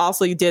Emanuel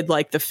also did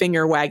like the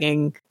finger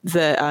wagging.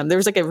 There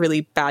was like a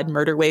really bad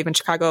murder wave in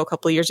Chicago a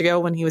couple of years ago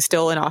when he was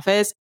still in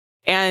office.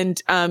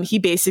 And he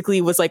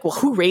basically was like, well,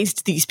 who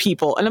raised these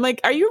people? And I'm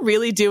like, are you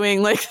really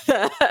doing like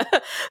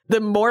the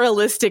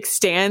moralistic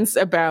stance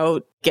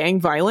about gang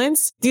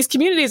violence? These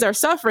communities are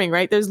suffering,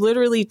 right? There's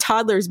literally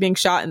toddlers being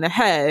shot in the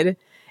head,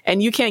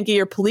 and you can't get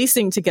your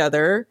policing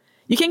together.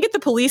 You can't get the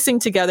policing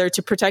together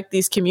to protect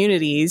these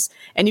communities,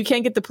 and you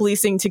can't get the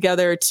policing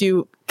together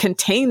to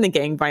contain the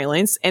gang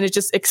violence. And it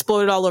just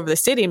exploded all over the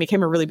city and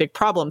became a really big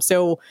problem.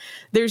 So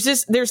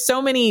there's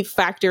so many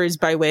factors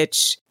by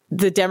which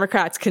the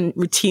Democrats can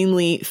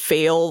routinely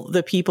fail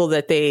the people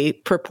that they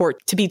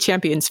purport to be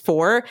champions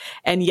for,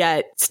 and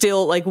yet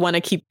still like want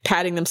to keep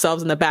patting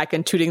themselves in the back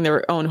and tooting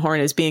their own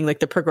horn as being like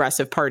the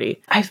progressive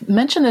party. I've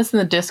mentioned this in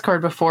the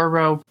Discord before,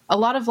 Ro. A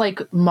lot of like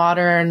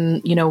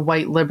modern,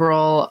 white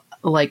liberal,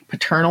 like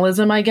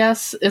paternalism, I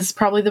guess, is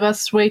probably the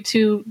best way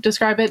to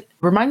describe it.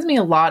 Reminds me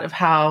a lot of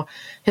how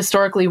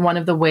historically one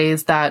of the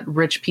ways that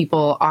rich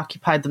people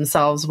occupied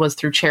themselves was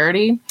through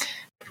charity.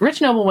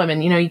 Rich noble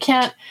women, you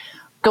can't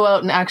go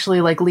out and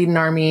actually like lead an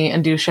army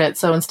and do shit.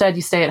 So instead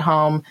you stay at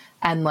home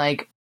and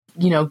like,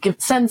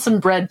 send some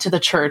bread to the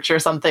church or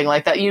something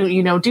like that.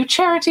 Do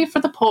charity for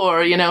the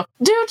poor,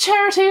 do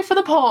charity for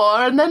the poor.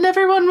 And then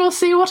everyone will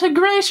see what a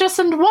gracious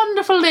and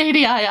wonderful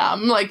lady I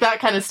am. Like that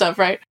kind of stuff.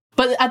 Right.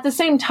 But at the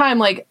same time,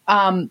 like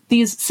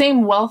these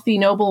same wealthy,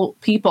 noble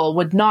people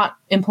would not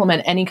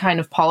implement any kind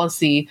of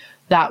policy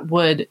that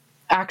would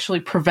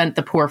actually prevent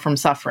the poor from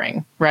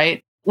suffering.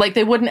 Right. Like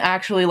they wouldn't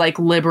actually like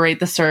liberate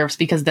the serfs,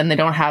 because then they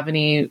don't have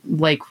any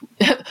like,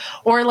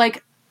 or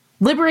like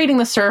liberating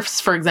the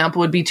serfs, for example,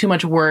 would be too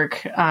much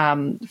work.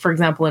 For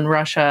example, in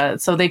Russia.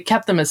 So they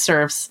kept them as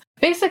serfs.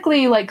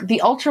 Basically, like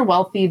the ultra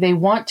wealthy, they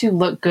want to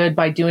look good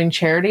by doing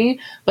charity,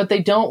 but they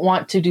don't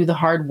want to do the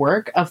hard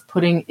work of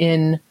putting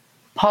in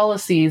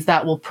policies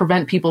that will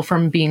prevent people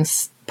from being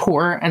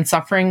poor and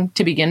suffering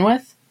to begin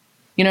with.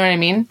 You know what I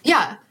mean?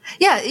 Yeah.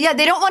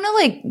 They don't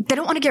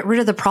want to get rid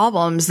of the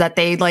problems that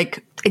they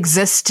like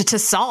exist to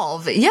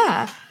solve.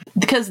 Yeah.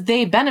 Because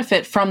they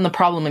benefit from the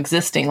problem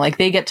existing. Like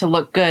they get to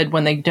look good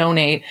when they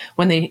donate,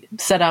 when they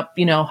set up,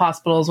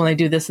 hospitals, when they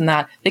do this and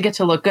that, they get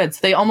to look good. So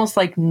they almost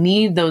like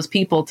need those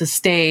people to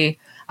stay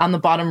on the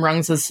bottom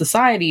rungs of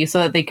society so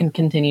that they can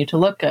continue to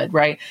look good,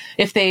 right?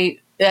 If they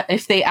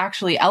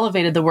actually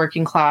elevated the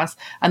working class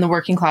and the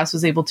working class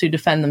was able to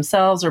defend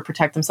themselves or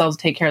protect themselves,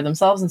 take care of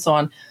themselves and so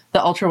on,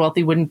 the ultra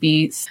wealthy wouldn't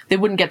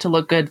get to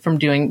look good from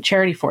doing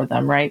charity for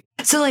them, right?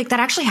 So like that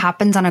actually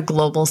happens on a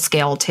global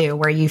scale too,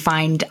 where you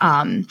find,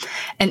 and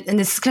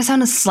this is going to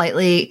sound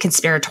slightly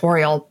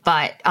conspiratorial,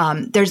 but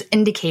there's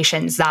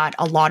indications that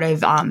a lot of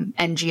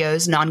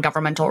NGOs,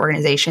 non-governmental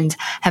organizations,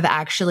 have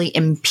actually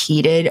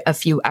impeded a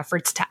few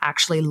efforts to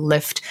actually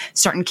lift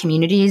certain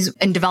communities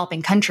in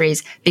developing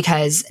countries,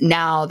 because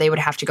now they would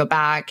have to go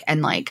back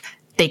and like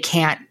they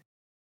can't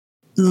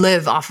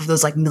live off of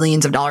those like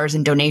millions of dollars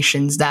in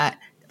donations that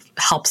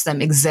helps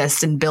them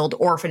exist and build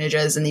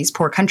orphanages in these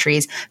poor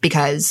countries,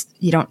 because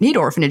you don't need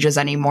orphanages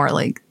anymore.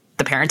 Like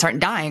the parents aren't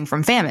dying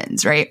from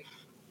famines, right?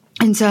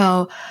 And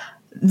so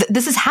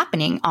this is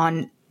happening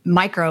on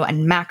micro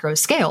and macro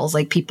scales,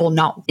 like people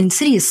not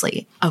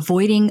insidiously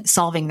avoiding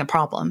solving the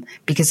problem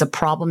because the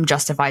problem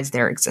justifies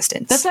their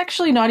existence. That's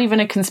actually not even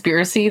a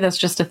conspiracy. That's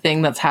just a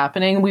thing that's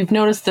happening. We've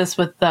noticed this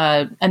with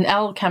and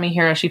Elle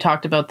Kamihira, she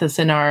talked about this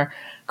in our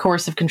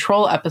coercive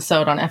control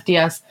episode on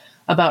FDS,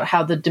 about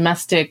how the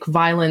domestic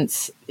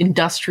violence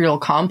industrial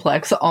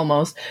complex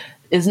almost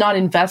is not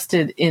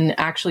invested in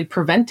actually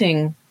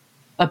preventing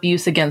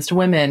abuse against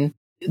women.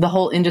 The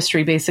whole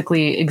industry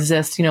basically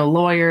exists,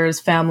 lawyers,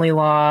 family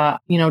law,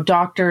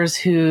 doctors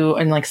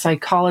and like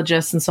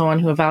psychologists and so on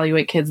who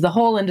evaluate kids. The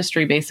whole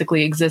industry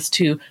basically exists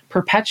to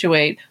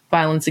perpetuate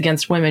violence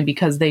against women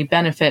because they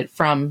benefit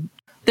from,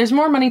 there's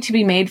more money to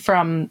be made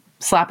from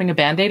slapping a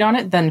Band-Aid on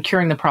it than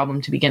curing the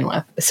problem to begin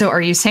with. So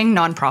are you saying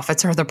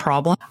nonprofits are the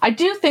problem? I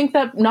do think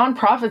that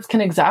nonprofits can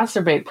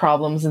exacerbate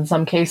problems in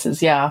some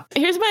cases, yeah.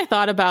 Here's my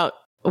thought about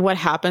what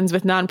happens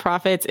with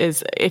nonprofits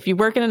is if you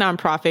work in a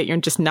nonprofit, you're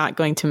just not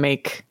going to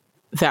make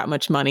that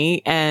much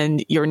money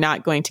and you're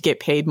not going to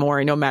get paid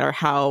more no matter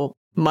how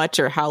much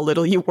or how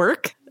little you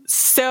work.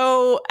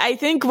 So I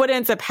think what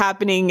ends up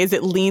happening is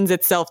it leans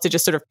itself to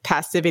just sort of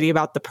passivity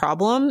about the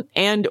problem,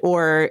 and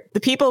or the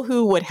people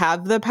who would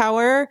have the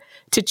power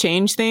to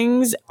change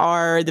things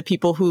are the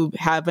people who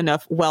have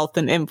enough wealth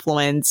and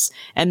influence,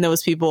 and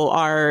those people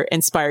are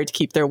inspired to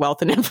keep their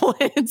wealth and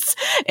influence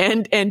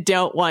and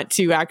don't want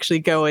to actually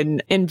go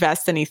and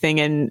invest anything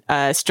in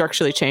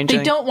structurally changing.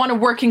 They don't want a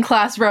working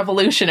class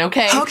revolution,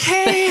 okay?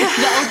 Okay.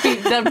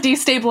 that would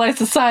destabilize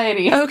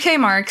society. Okay,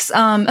 Marx.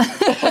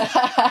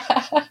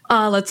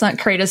 Let's not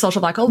create a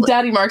social black hole.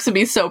 Daddy Marx would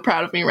be so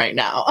proud of me right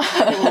now.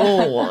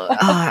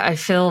 I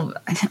feel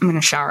I'm going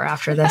to shower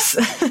after this.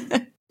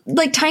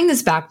 Like tying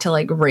this back to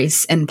like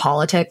race and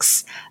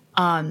politics,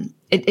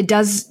 it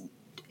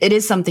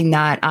is something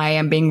that I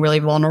am being really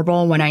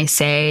vulnerable when I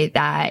say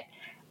that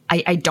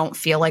I don't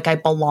feel like I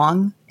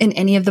belong in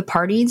any of the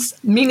parties.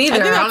 Me neither, I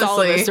think that's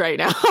honestly. all of us right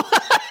now.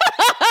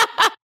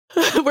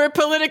 We're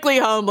politically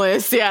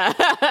homeless. Yeah.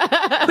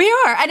 We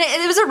are. And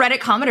it was a Reddit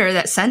commenter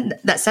that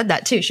said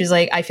that too. She was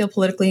like, I feel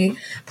politically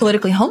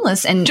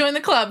homeless. And join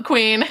the club,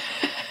 queen.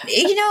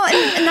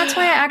 And that's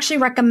why I actually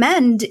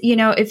recommend,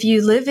 if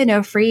you live in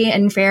a free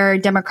and fair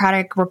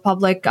democratic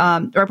republic,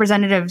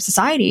 representative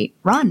society,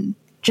 run.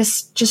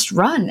 Just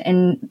run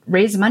and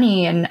raise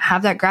money and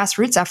have that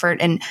grassroots effort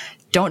and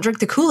don't drink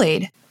the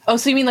Kool-Aid. Oh,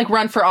 so you mean like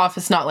run for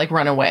office, not like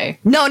run away?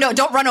 No,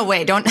 don't run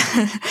away. Don't.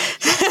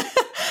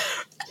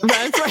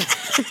 Run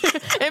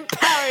for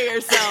empower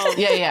yourself.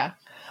 Yeah.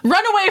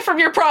 Run away from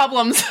your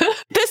problems.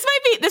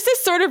 This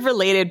is sort of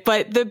related,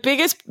 but the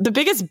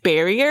biggest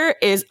barrier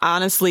is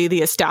honestly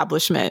the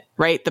establishment,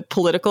 right? The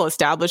political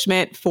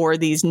establishment for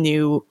these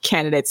new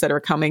candidates that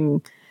are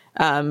coming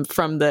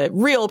from the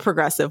real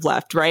progressive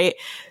left, right?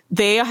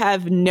 They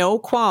have no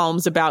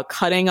qualms about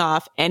cutting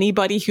off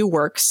anybody who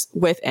works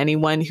with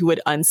anyone who would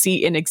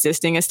unseat an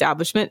existing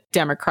establishment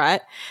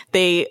Democrat.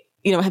 They,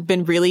 have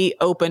been really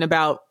open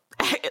about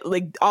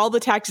like all the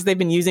tactics they've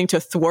been using to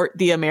thwart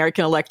the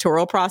American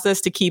electoral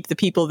process to keep the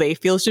people they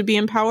feel should be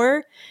in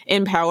power.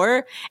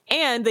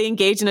 And they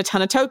engage in a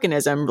ton of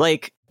tokenism,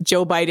 like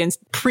Joe Biden's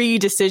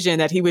pre-decision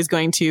that he was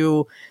going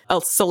to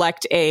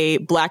select a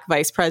black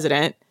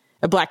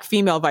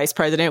female vice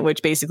president,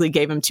 which basically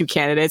gave him two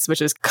candidates, which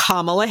was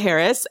Kamala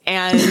Harris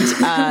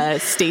and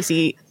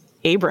Stacey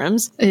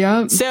Abrams.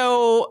 Yeah.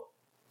 So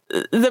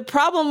the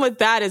problem with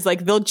that is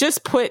like they'll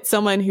just put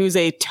someone who's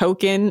a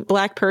token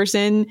black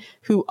person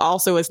who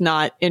also is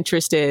not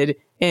interested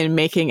in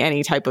making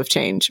any type of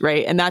change,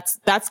 right? And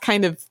that's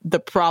kind of the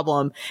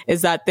problem,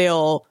 is that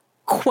they'll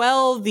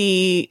quell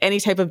any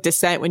type of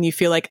dissent when you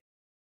feel like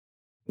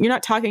you're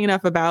not talking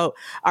enough about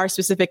our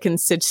specific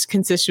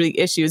constituency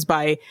issues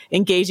by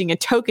engaging in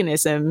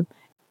tokenism,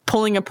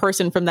 pulling a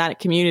person from that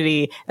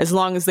community as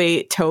long as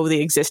they toe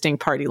the existing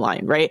party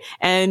line, right?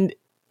 And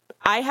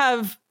I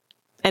have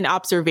an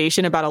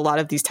observation about a lot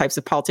of these types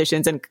of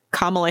politicians, and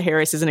Kamala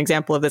Harris is an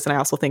example of this, and I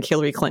also think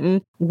Hillary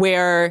Clinton,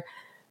 where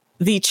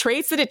the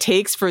traits that it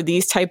takes for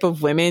these type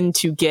of women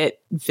to get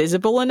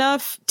visible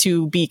enough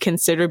to be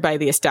considered by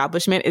the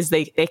establishment is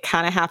they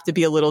kind of have to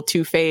be a little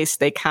two-faced.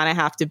 They kind of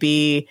have to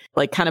be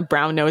like kind of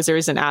brown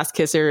nosers and ass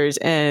kissers,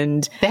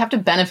 and they have to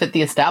benefit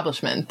the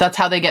establishment. That's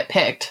how they get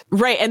picked.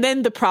 Right. And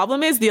then the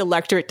problem is the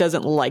electorate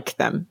doesn't like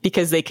them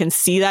because they can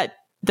see that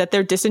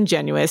they're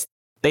disingenuous.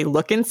 they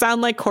look and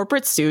sound like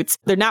corporate suits.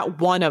 They're not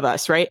one of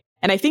us, right?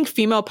 And I think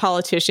female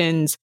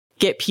politicians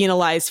get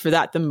penalized for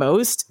that the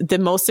most. The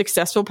most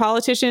successful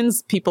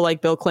politicians, people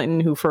like Bill Clinton,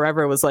 who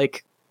forever was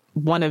like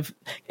one of,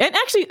 and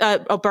actually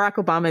Barack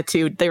Obama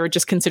too, they were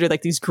just considered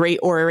like these great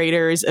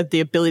orators of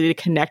the ability to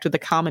connect with the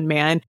common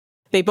man.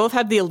 They both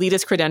have the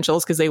elitist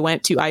credentials because they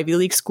went to Ivy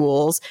League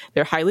schools.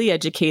 They're highly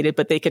educated,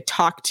 but they could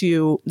talk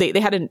to, they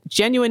had a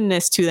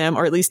genuineness to them,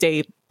 or at least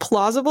a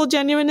plausible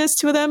genuineness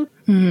to them.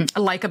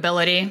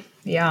 Likability.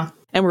 Yeah.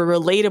 And were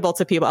relatable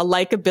to people. A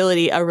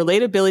likability, a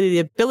relatability, the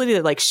ability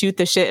to like shoot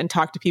the shit and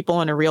talk to people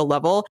on a real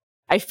level.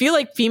 I feel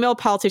like female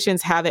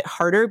politicians have it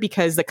harder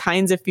because the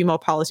kinds of female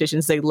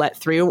politicians they let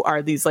through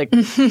are these like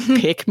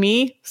pick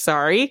me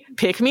types.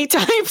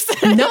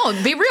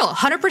 No, be real.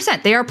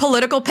 100%. They are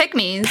political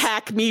pick-me's.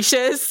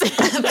 Pack-mishas.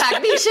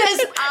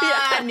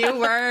 Pack-mishas. New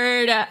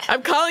word.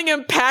 I'm calling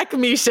them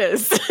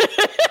pack-mishas.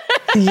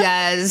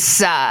 Yes.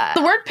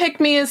 The word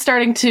pick me is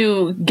starting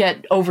to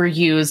get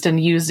overused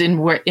and used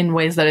in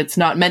ways that it's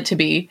not meant to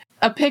be.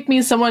 A pick me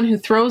is someone who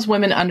throws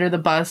women under the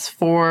bus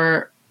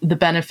for the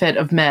benefit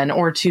of men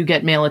or to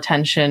get male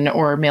attention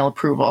or male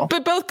approval.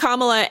 But both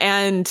Kamala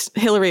and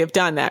Hillary have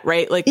done that,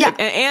 right? Like, yeah.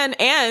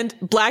 and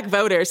black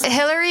voters.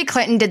 Hillary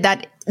Clinton did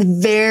that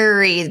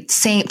very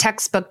same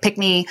textbook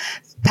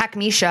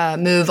pack-misha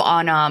move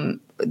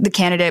on the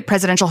candidate,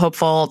 presidential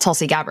hopeful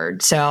Tulsi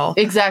Gabbard. So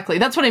exactly.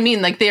 That's what I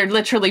mean. Like, they are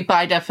literally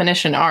by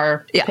definition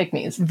are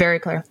pick-me's. Very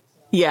clear.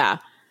 Yeah.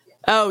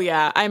 Oh,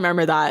 yeah. I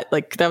remember that.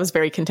 Like, that was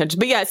very contentious.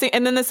 But yeah,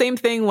 and then the same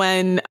thing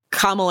when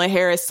Kamala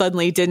Harris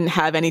suddenly didn't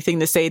have anything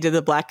to say to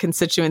the black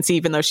constituency,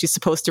 even though she's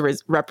supposed to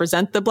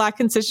represent the black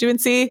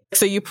constituency.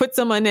 So you put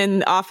someone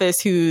in office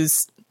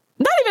who's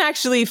not even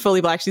actually fully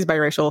black. She's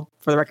biracial,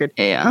 for the record.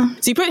 Yeah.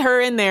 So you put her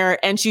in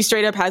there and she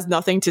straight up has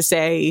nothing to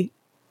say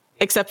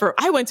except for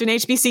I went to an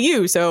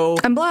HBCU, so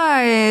I'm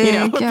black, you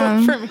know.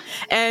 Yeah.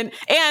 And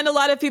a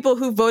lot of people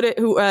who voted,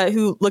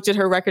 who looked at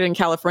her record in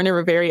California,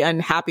 were very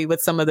unhappy with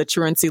some of the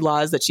truancy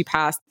laws that she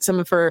passed, some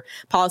of her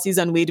policies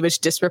on weed, which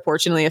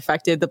disproportionately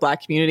affected the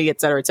black community, et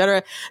cetera, et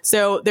cetera.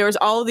 So there was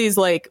all of these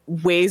like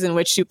ways in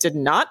which she did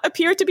not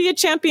appear to be a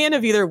champion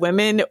of either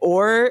women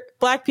or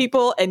black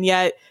people, and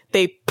yet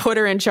they put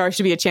her in charge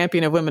to be a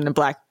champion of women and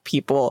black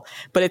people.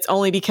 But it's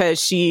only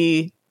because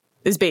she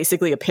is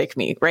basically a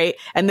pick-me, right?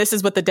 And this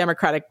is what the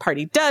Democratic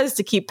Party does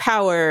to keep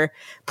power,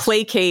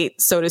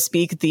 placate, so to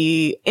speak,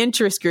 the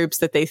interest groups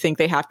that they think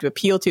they have to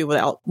appeal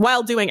to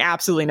while doing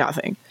absolutely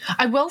nothing.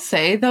 I will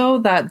say, though,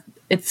 that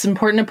it's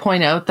important to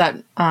point out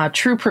that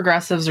true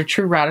progressives or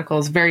true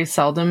radicals very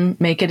seldom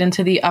make it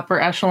into the upper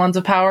echelons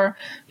of power,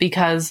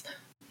 because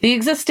the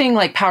existing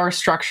like power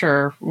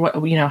structure,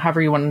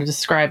 however you want to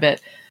describe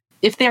it,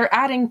 if they're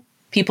adding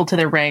people to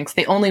their ranks,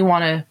 they only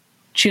want to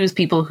choose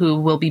people who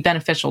will be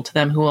beneficial to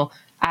them, who will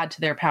add to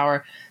their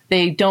power.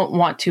 They don't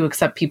want to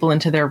accept people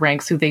into their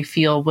ranks who they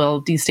feel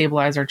will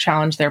destabilize or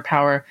challenge their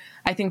power.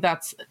 I think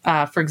that's,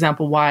 for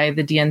example, why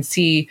the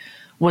DNC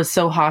was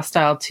so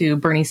hostile to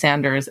Bernie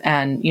Sanders.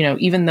 And,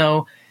 even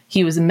though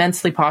he was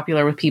immensely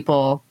popular with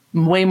people,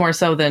 way more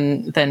so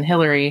than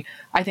Hillary,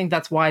 I think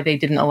that's why they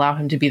didn't allow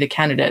him to be the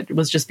candidate. It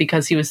was just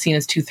because he was seen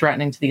as too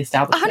threatening to the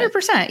establishment.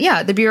 100%.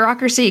 Yeah. The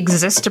bureaucracy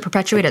exists to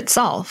perpetuate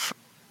itself.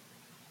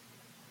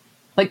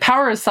 Like,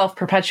 power is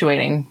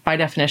self-perpetuating by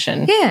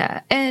definition. Yeah.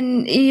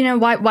 And,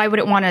 why would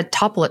it want to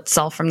topple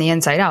itself from the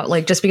inside out?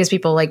 Like, just because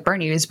people like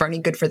Bernie, is Bernie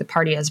good for the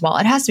party as well?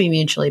 It has to be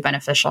mutually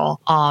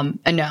beneficial. And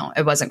no,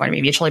 it wasn't going to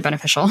be mutually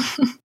beneficial.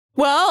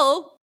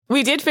 Well,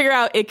 we did figure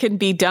out it can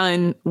be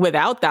done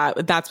without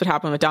that. That's what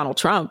happened with Donald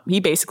Trump. He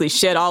basically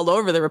shit all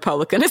over the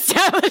Republican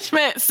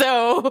establishment.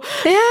 So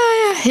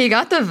yeah, he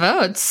got the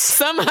votes.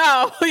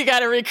 Somehow we got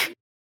to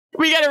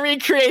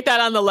recreate that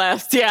on the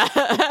left. Yeah.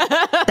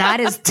 That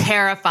is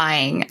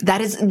terrifying. That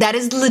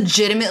is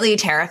legitimately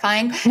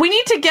terrifying. We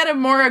need to get a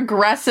more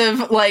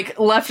aggressive, like,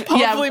 left.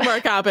 Hopefully more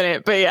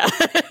competent, but yeah.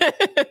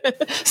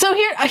 So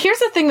here's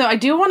the thing, though. I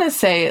do want to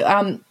say,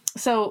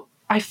 so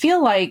I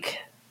feel like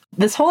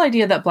this whole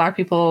idea that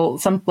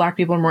some black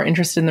people are more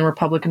interested in the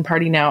Republican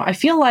Party now, I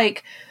feel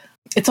like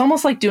it's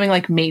almost like doing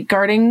like mate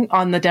guarding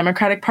on the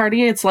Democratic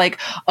Party. It's like,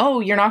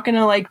 oh, you're not going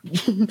to like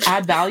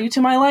add value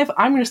to my life.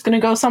 I'm just going to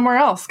go somewhere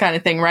else kind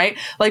of thing, right?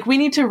 Like, we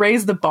need to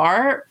raise the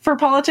bar for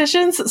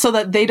politicians so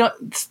that they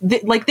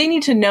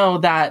need to know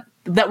that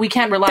we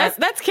can't rely.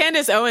 That's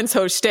Candace Owens'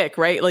 whole shtick,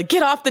 right? Like,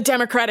 get off the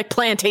Democratic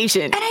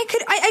plantation. And I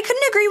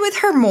couldn't agree with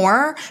her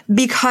more,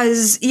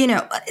 because,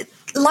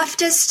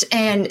 leftists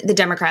and the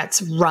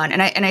Democrats run,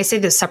 and I say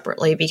this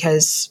separately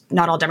because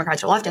not all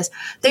Democrats are leftists.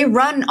 They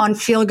run on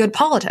feel-good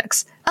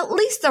politics. At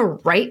least the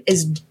right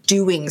is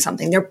doing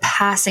something. They're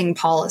passing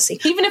policy.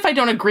 Even if I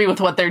don't agree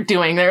with what they're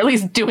doing, they're at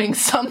least doing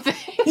something.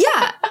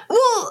 Yeah.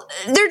 Well,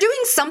 they're doing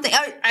something.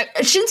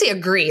 I shouldn't say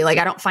agree. Like,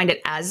 I don't find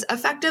it as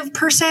effective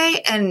per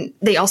se. And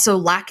they also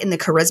lack in the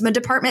charisma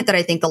department that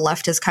I think the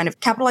left has kind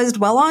of capitalized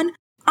well on.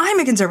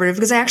 I'm a conservative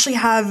because I actually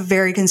have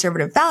very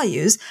conservative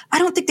values. I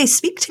don't think they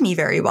speak to me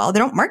very well. They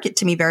don't market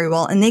to me very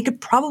well, and they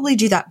could probably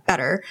do that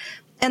better.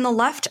 And the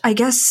left, I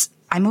guess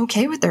I'm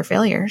okay with their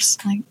failures.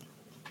 Like,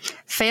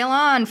 Fail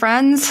on,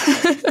 friends.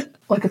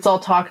 Like it's all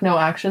talk, no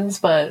actions,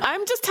 but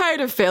I'm just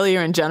tired of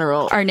failure in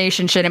general. Our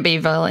nation shouldn't be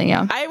failing,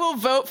 yeah. I will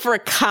vote for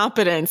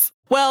competence.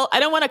 Well, I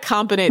don't want a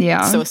competent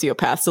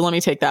sociopath, so let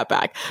me take that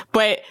back.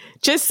 But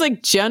just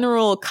like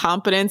general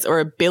competence or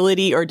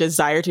ability or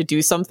desire to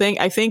do something,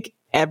 I think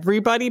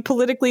everybody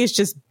politically is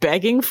just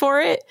begging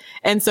for it.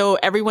 And so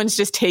everyone's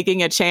just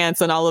taking a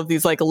chance on all of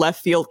these like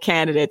left field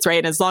candidates, right?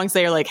 And as long as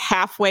they're like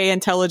halfway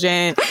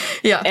intelligent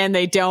and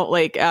they don't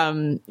like,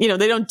 they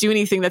don't do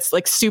anything that's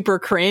like super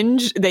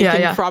cringe, they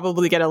can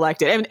probably get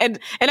elected. And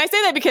I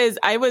say that because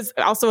I was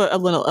also a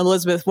little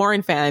Elizabeth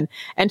Warren fan,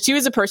 and she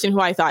was a person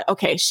who I thought,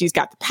 okay, she's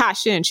got the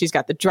passion, she's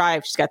got the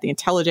drive, she's got the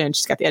intelligence,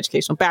 she's got the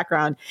educational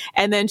background.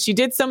 And then she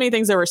did so many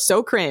things that were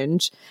so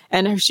cringe,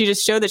 and she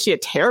just showed that she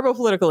had terrible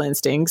political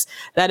instincts,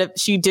 that if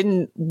she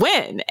didn't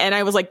win. And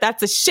I was like,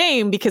 that's a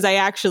shame, because I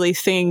actually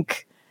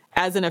think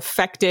as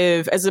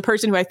a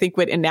person who I think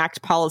would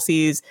enact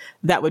policies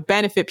that would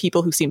benefit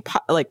people who seem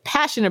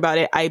passionate about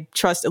it, I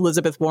trust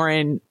Elizabeth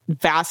Warren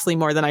vastly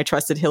more than I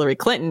trusted Hillary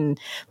Clinton.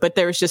 But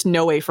there was just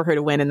no way for her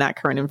to win in that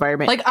current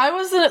environment. Like, I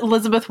was an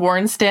Elizabeth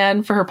Warren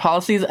stan for her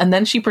policies, and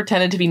then she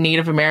pretended to be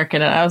Native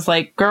American, and I was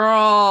like,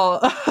 girl,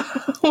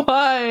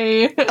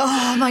 why?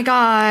 Oh my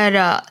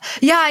God.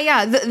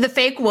 The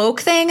fake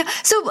woke thing.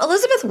 So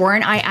Elizabeth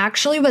Warren, I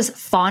actually was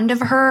fond of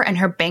her and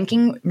her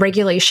banking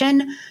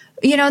regulation,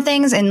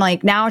 things. And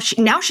like now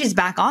she's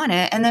back on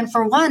it. And then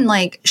for one,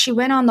 like she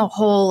went on the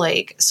whole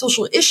like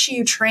social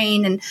issue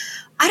train. And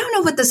I don't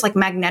know what this like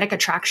magnetic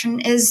attraction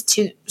is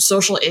to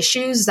social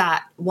issues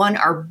that one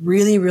are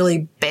really,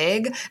 really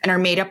big and are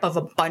made up of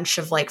a bunch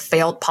of like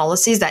failed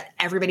policies that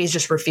everybody's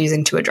just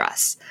refusing to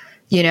address.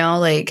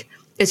 Like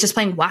it's just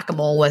playing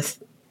whack-a-mole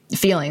with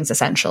feelings,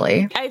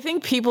 essentially. I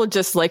think people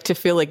just like to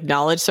feel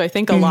acknowledged. So I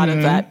think a lot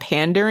of that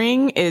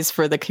pandering is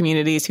for the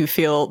communities who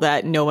feel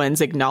that no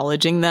one's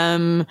acknowledging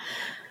them.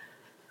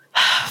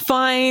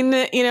 Fine,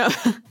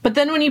 But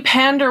then when you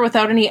pander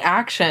without any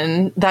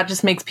action, that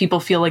just makes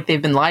people feel like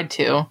they've been lied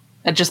to.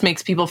 It just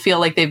makes people feel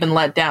like they've been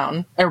let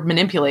down or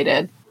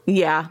manipulated.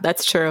 Yeah,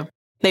 that's true.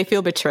 They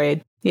feel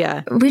betrayed.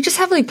 Yeah. We just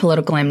have like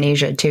political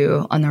amnesia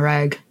too on the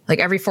reg. Like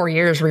every 4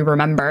 years we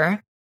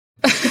remember.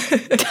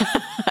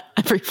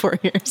 Every 4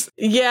 years.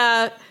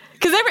 Yeah.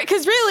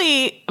 Because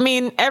really, I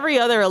mean, every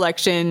other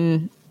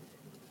election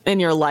in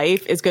your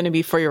life is going to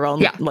be for your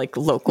own like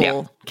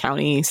local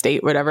county,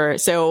 state, whatever.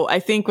 So I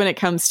think when it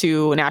comes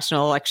to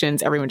national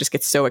elections, everyone just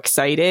gets so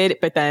excited.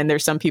 But then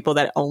there's some people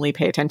that only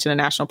pay attention to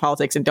national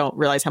politics and don't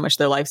realize how much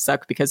their lives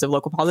suck because of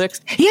local politics.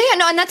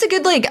 No, and that's a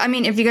good, like, I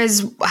mean, if you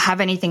guys have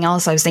anything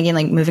else, I was thinking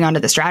like moving on to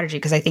the strategy,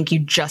 because I think you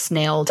just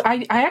nailed.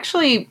 I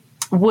actually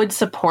would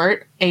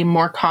support a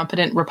more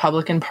competent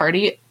Republican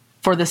Party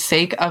for the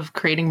sake of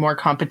creating more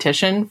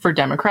competition for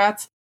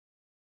Democrats.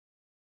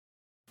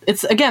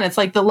 It's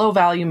like the low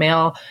value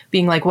male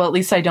being like, well, at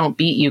least I don't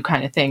beat you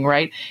kind of thing,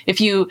 right?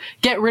 If you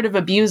get rid of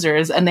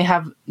abusers and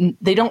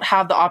they don't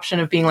have the option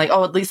of being like,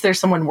 oh, at least there's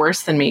someone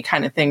worse than me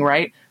kind of thing,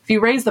 right? If you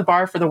raise the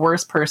bar for the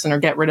worst person or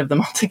get rid of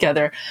them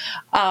altogether,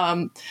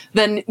 then,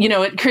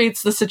 it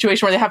creates the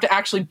situation where they have to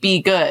actually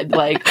be good.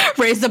 Like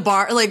raise the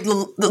bar, like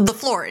the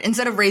floor.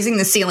 Instead of raising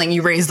the ceiling,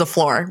 you raise the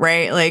floor,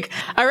 right? Like,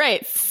 all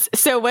right.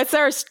 So what's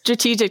our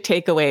strategic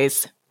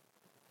takeaways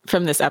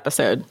from this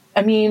episode?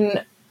 I mean,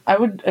 I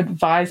would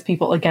advise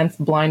people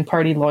against blind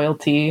party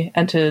loyalty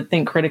and to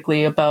think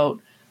critically about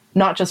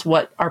not just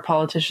what are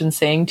politicians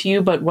saying to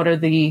you, but what are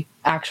the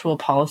actual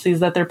policies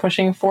that they're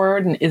pushing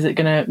forward, and is it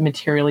going to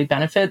materially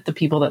benefit the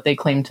people that they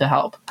claim to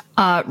help?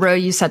 Ro,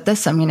 you said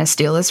this. I'm going to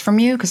steal this from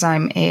you because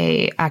I'm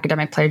a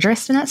academic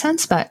plagiarist in that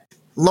sense, but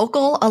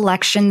local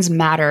elections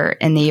matter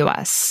in the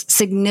U.S.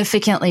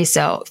 significantly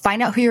so.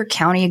 Find out who your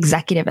county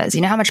executive is.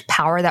 You know how much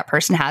power that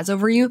person has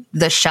over you?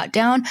 The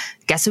shutdown,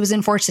 guess who was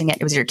enforcing it?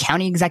 It was your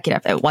county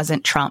executive. It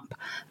wasn't Trump.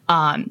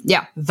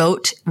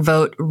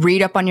 Vote,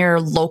 read up on your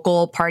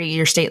local party,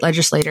 your state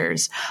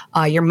legislators,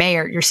 your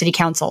mayor, your city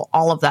council,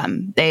 all of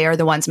them. They are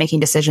the ones making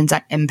decisions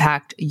that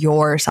impact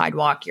your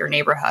sidewalk, your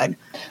neighborhood.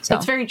 So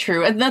that's very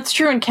true. And that's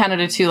true in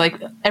Canada too.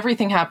 Like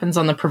everything happens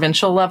on the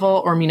provincial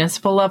level or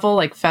municipal level,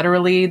 like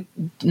federally,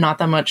 not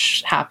that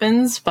much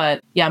happens,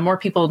 but yeah, more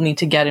people need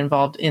to get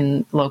involved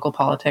in local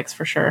politics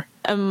for sure.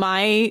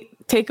 My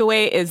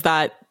takeaway is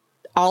that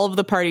all of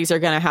the parties are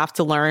going to have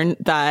to learn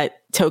that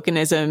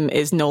tokenism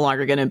is no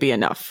longer going to be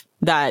enough.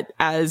 That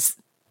as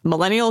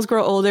millennials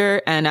grow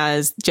older and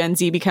as Gen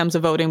Z becomes a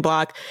voting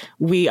bloc,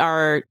 we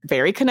are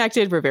very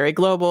connected. We're very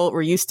global.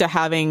 We're used to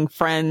having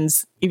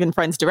friends, even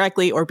friends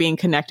directly, or being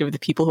connected with the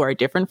people who are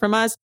different from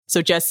us.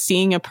 So just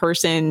seeing a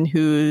person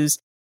who's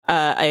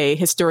a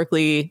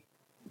historically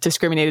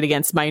discriminated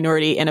against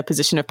minority in a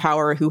position of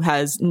power who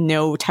has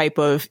no type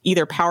of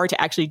either power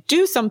to actually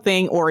do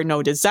something or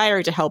no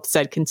desire to help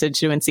said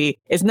constituency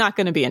is not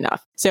going to be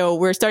enough. So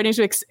we're starting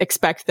to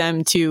expect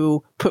them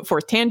to put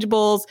forth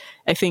tangibles.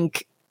 I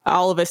think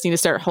all of us need to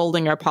start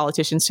holding our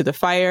politicians to the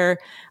fire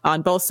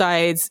on both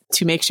sides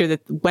to make sure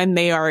that when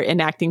they are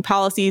enacting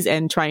policies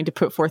and trying to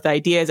put forth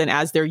ideas, and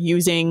as they're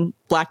using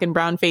Black and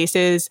brown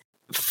faces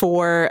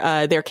for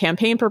their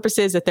campaign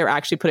purposes that they're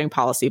actually putting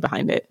policy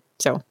behind it.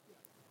 So,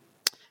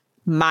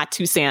 my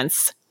 2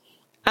 cents.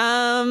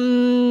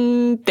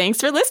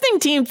 Thanks for listening,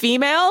 Team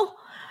Female.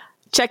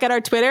 Check out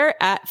our Twitter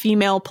at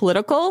Female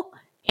Political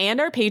and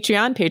our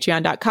Patreon,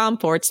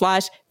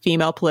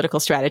 patreon.com/Female Political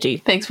Strategy.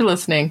 Thanks for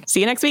listening. See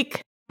you next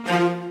week.